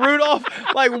 There's like Rudolph,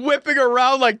 like, whipping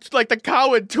around like the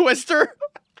cow in Twister.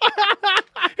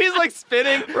 He's like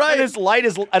spinning, right? And his light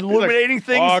is illuminating like,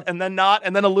 things and then not,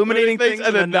 and then illuminating things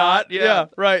and then not. Yeah,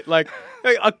 right. Like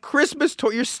a Christmas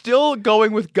you're still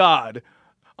going with God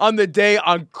on the day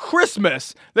on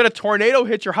Christmas that a tornado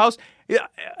hit your house. Yeah,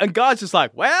 and God's just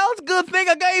like, well, it's a good thing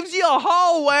I gave you a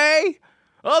hallway.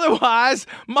 Otherwise,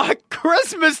 my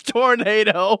Christmas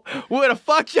tornado would have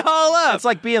fucked you all up. It's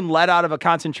like being let out of a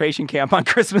concentration camp on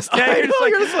Christmas Day.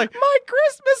 You're just like, my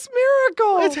Christmas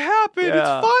miracle. It's happened.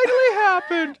 Yeah. It's finally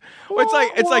happened.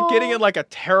 It's like getting in like a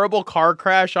terrible car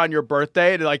crash on your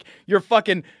birthday and like your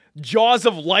fucking jaws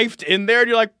of life in there and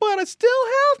you're like, but I still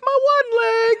have my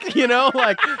one leg. You know,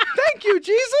 like, thank you,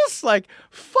 Jesus. Like,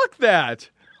 fuck that.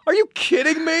 Are you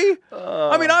kidding me?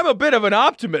 I mean, I'm a bit of an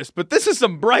optimist, but this is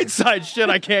some bright side shit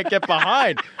I can't get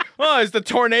behind. Oh, is the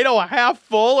tornado half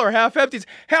full or half empty? It's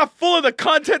half full of the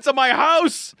contents of my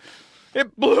house.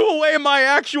 It blew away my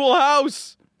actual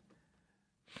house.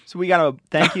 So we got a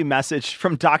thank you message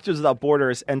from Doctors Without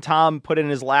Borders, and Tom put in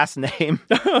his last name,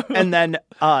 and then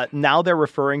now they're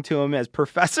referring to him as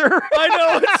Professor. I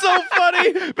know, it's so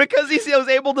funny. Because he was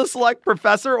able to select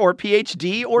Professor or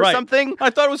PhD or something. I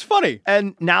thought it was funny.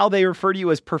 And now they refer to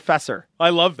you as Professor.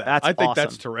 I love that. I think awesome.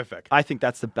 that's terrific. I think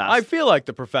that's the best. I feel like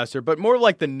the Professor, but more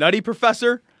like the Nutty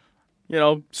Professor. You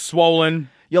know, swollen.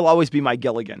 You'll always be my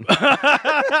Gilligan.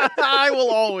 I will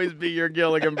always be your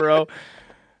Gilligan, bro.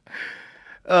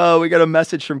 We got a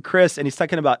message from Chris, and he's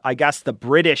talking about, I guess, the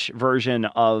British version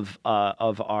of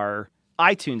our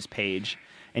iTunes page,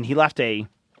 and he left a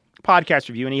podcast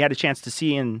review, and he had a chance to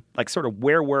see in like sort of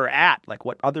where we're at, like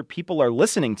what other people are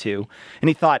listening to, and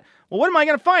he thought, well, what am I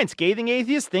going to find? Scathing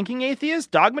atheist, thinking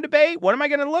atheist, dogma debate? What am I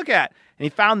going to look at? And he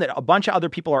found that a bunch of other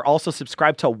people are also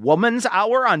subscribed to Woman's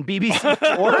Hour on BBC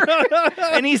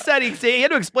 4. And he said, he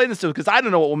had to explain this to us because I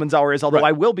don't know what Woman's Hour is, although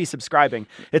I will be subscribing.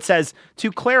 It says,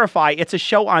 to clarify, it's a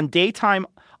show on daytime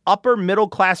upper middle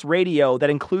class radio that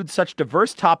includes such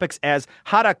diverse topics as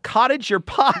how to cottage your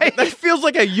pie. That feels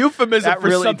like a euphemism for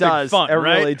really something does. fun, It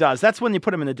right? really does. That's when you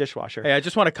put them in the dishwasher. Hey, I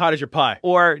just want to cottage your pie.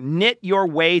 Or knit your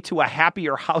way to a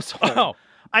happier household. Oh.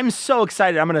 I'm so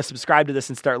excited. I'm going to subscribe to this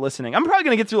and start listening. I'm probably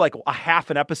going to get through like a half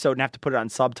an episode and have to put it on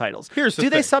subtitles. Here's the Do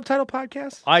they thing. subtitle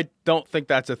podcasts? I don't think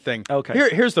that's a thing.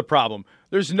 Okay. Here's the problem.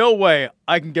 There's no way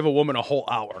I can give a woman a whole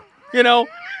hour. You know,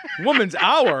 woman's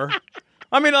hour.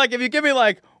 I mean, like if you give me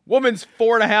like woman's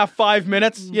 4.5, 5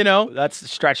 minutes, you know,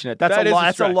 that's stretching it. That's that a is long.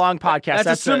 That's a stretch. long podcast.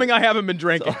 That's assuming I haven't been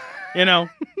drinking. You know.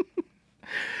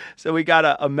 So we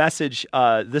got a message.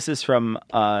 This is from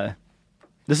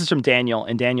Daniel,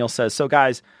 and Daniel says, "So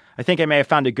guys, I think I may have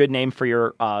found a good name for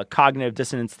your cognitive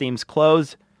dissonance themes.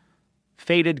 Close,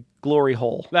 Faded Glory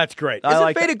Hole. That's great. I Is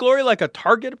like it Faded Glory like a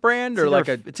Target brand or like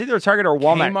a? It's either a Target or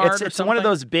Walmart. Kmart or It's one of something?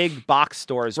 those big box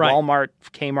stores. Right. Walmart,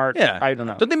 Kmart. Yeah, I don't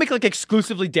know. Don't they make like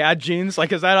exclusively dad jeans?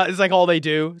 Like is like all they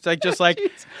do? It's like just like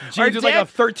jeans with like a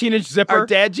 13-inch zipper. Are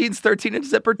dad jeans 13-inch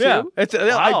zipper too? Yeah, it's.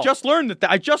 Wow. I just learned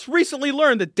that. I just recently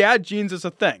learned that dad jeans is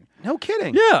a thing. No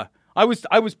kidding. Yeah, I was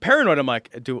paranoid. I'm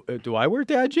like, do I wear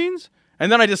dad jeans?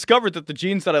 And then I discovered that the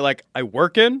jeans that I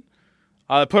work in,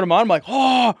 I put them on. I'm like,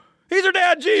 oh, these are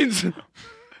dad jeans. You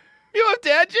have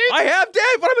dad jeans? I have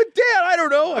dad, but I'm a dad. I don't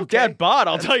know. I'm dad bod.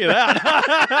 I'll tell you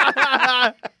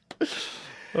that.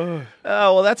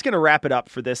 Well, that's going to wrap it up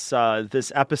for this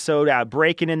episode.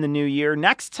 Breaking in the new year.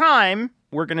 Next time,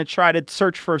 we're going to try to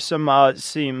search for some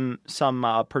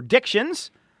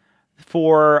predictions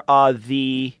for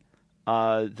the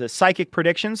psychic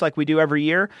predictions like we do every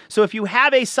year. So if you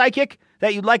have a psychic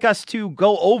that you'd like us to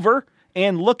go over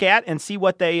and look at and see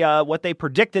what they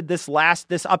predicted this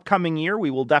upcoming year, we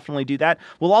will definitely do that.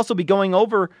 We'll also be going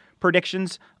over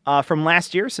predictions from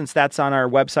last year, since that's on our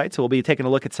website. So we'll be taking a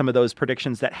look at some of those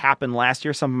predictions that happened last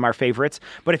year, some of our favorites.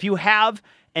 But if you have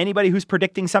anybody who's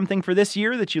predicting something for this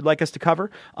year that you'd like us to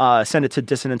cover, send it to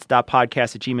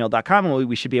dissonance.podcast@gmail.com, and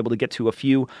we should be able to get to a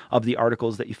few of the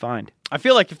articles that you find. I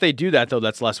feel like if they do that, though,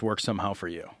 that's less work somehow for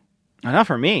you. Not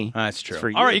for me. That's true. It's for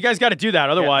you. All right, you guys got to do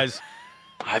that. Otherwise,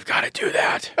 I've got to do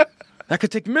that. That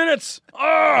could take minutes.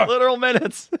 Literal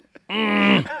minutes.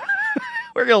 We're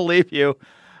going to leave you,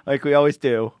 like we always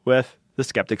do, with the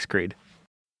Skeptic's Creed.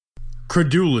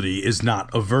 Credulity is not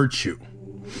a virtue.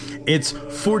 It's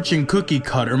fortune cookie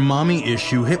cutter, mommy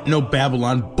issue,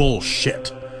 hypno-Babylon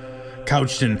bullshit.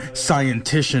 Couched in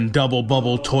scientician, double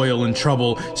bubble, toil and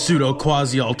trouble, pseudo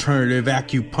quasi alternative,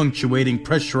 acupunctuating,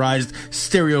 pressurized,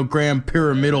 stereogram,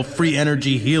 pyramidal, free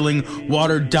energy healing,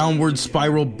 water downward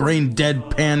spiral, brain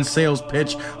deadpan sales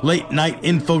pitch, late night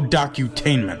info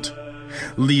docutainment.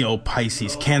 Leo,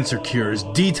 Pisces, cancer cures,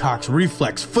 detox,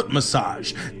 reflex, foot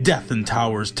massage, death and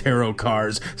towers, tarot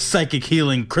cards, psychic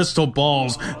healing, crystal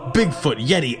balls, Bigfoot,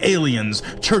 Yeti, aliens,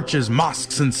 churches,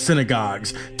 mosques and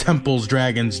synagogues, temples,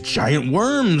 dragons, giant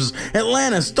worms,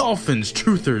 Atlantis, dolphins,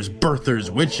 truthers, birthers,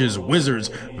 witches, wizards,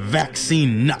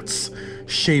 vaccine nuts,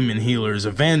 shaman healers,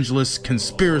 evangelists,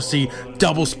 conspiracy,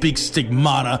 doublespeak,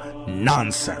 stigmata,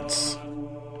 nonsense.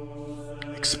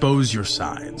 Expose your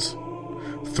sides.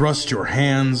 Thrust your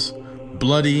hands,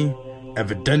 bloody,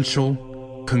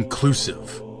 evidential,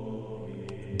 conclusive.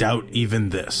 Doubt even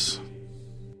this.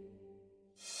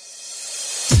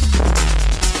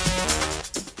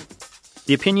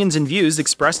 The opinions and views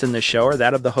expressed in this show are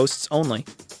that of the hosts only.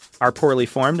 Our poorly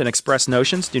formed and expressed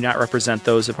notions do not represent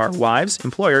those of our wives,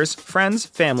 employers, friends,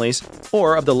 families,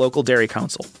 or of the local dairy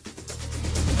council.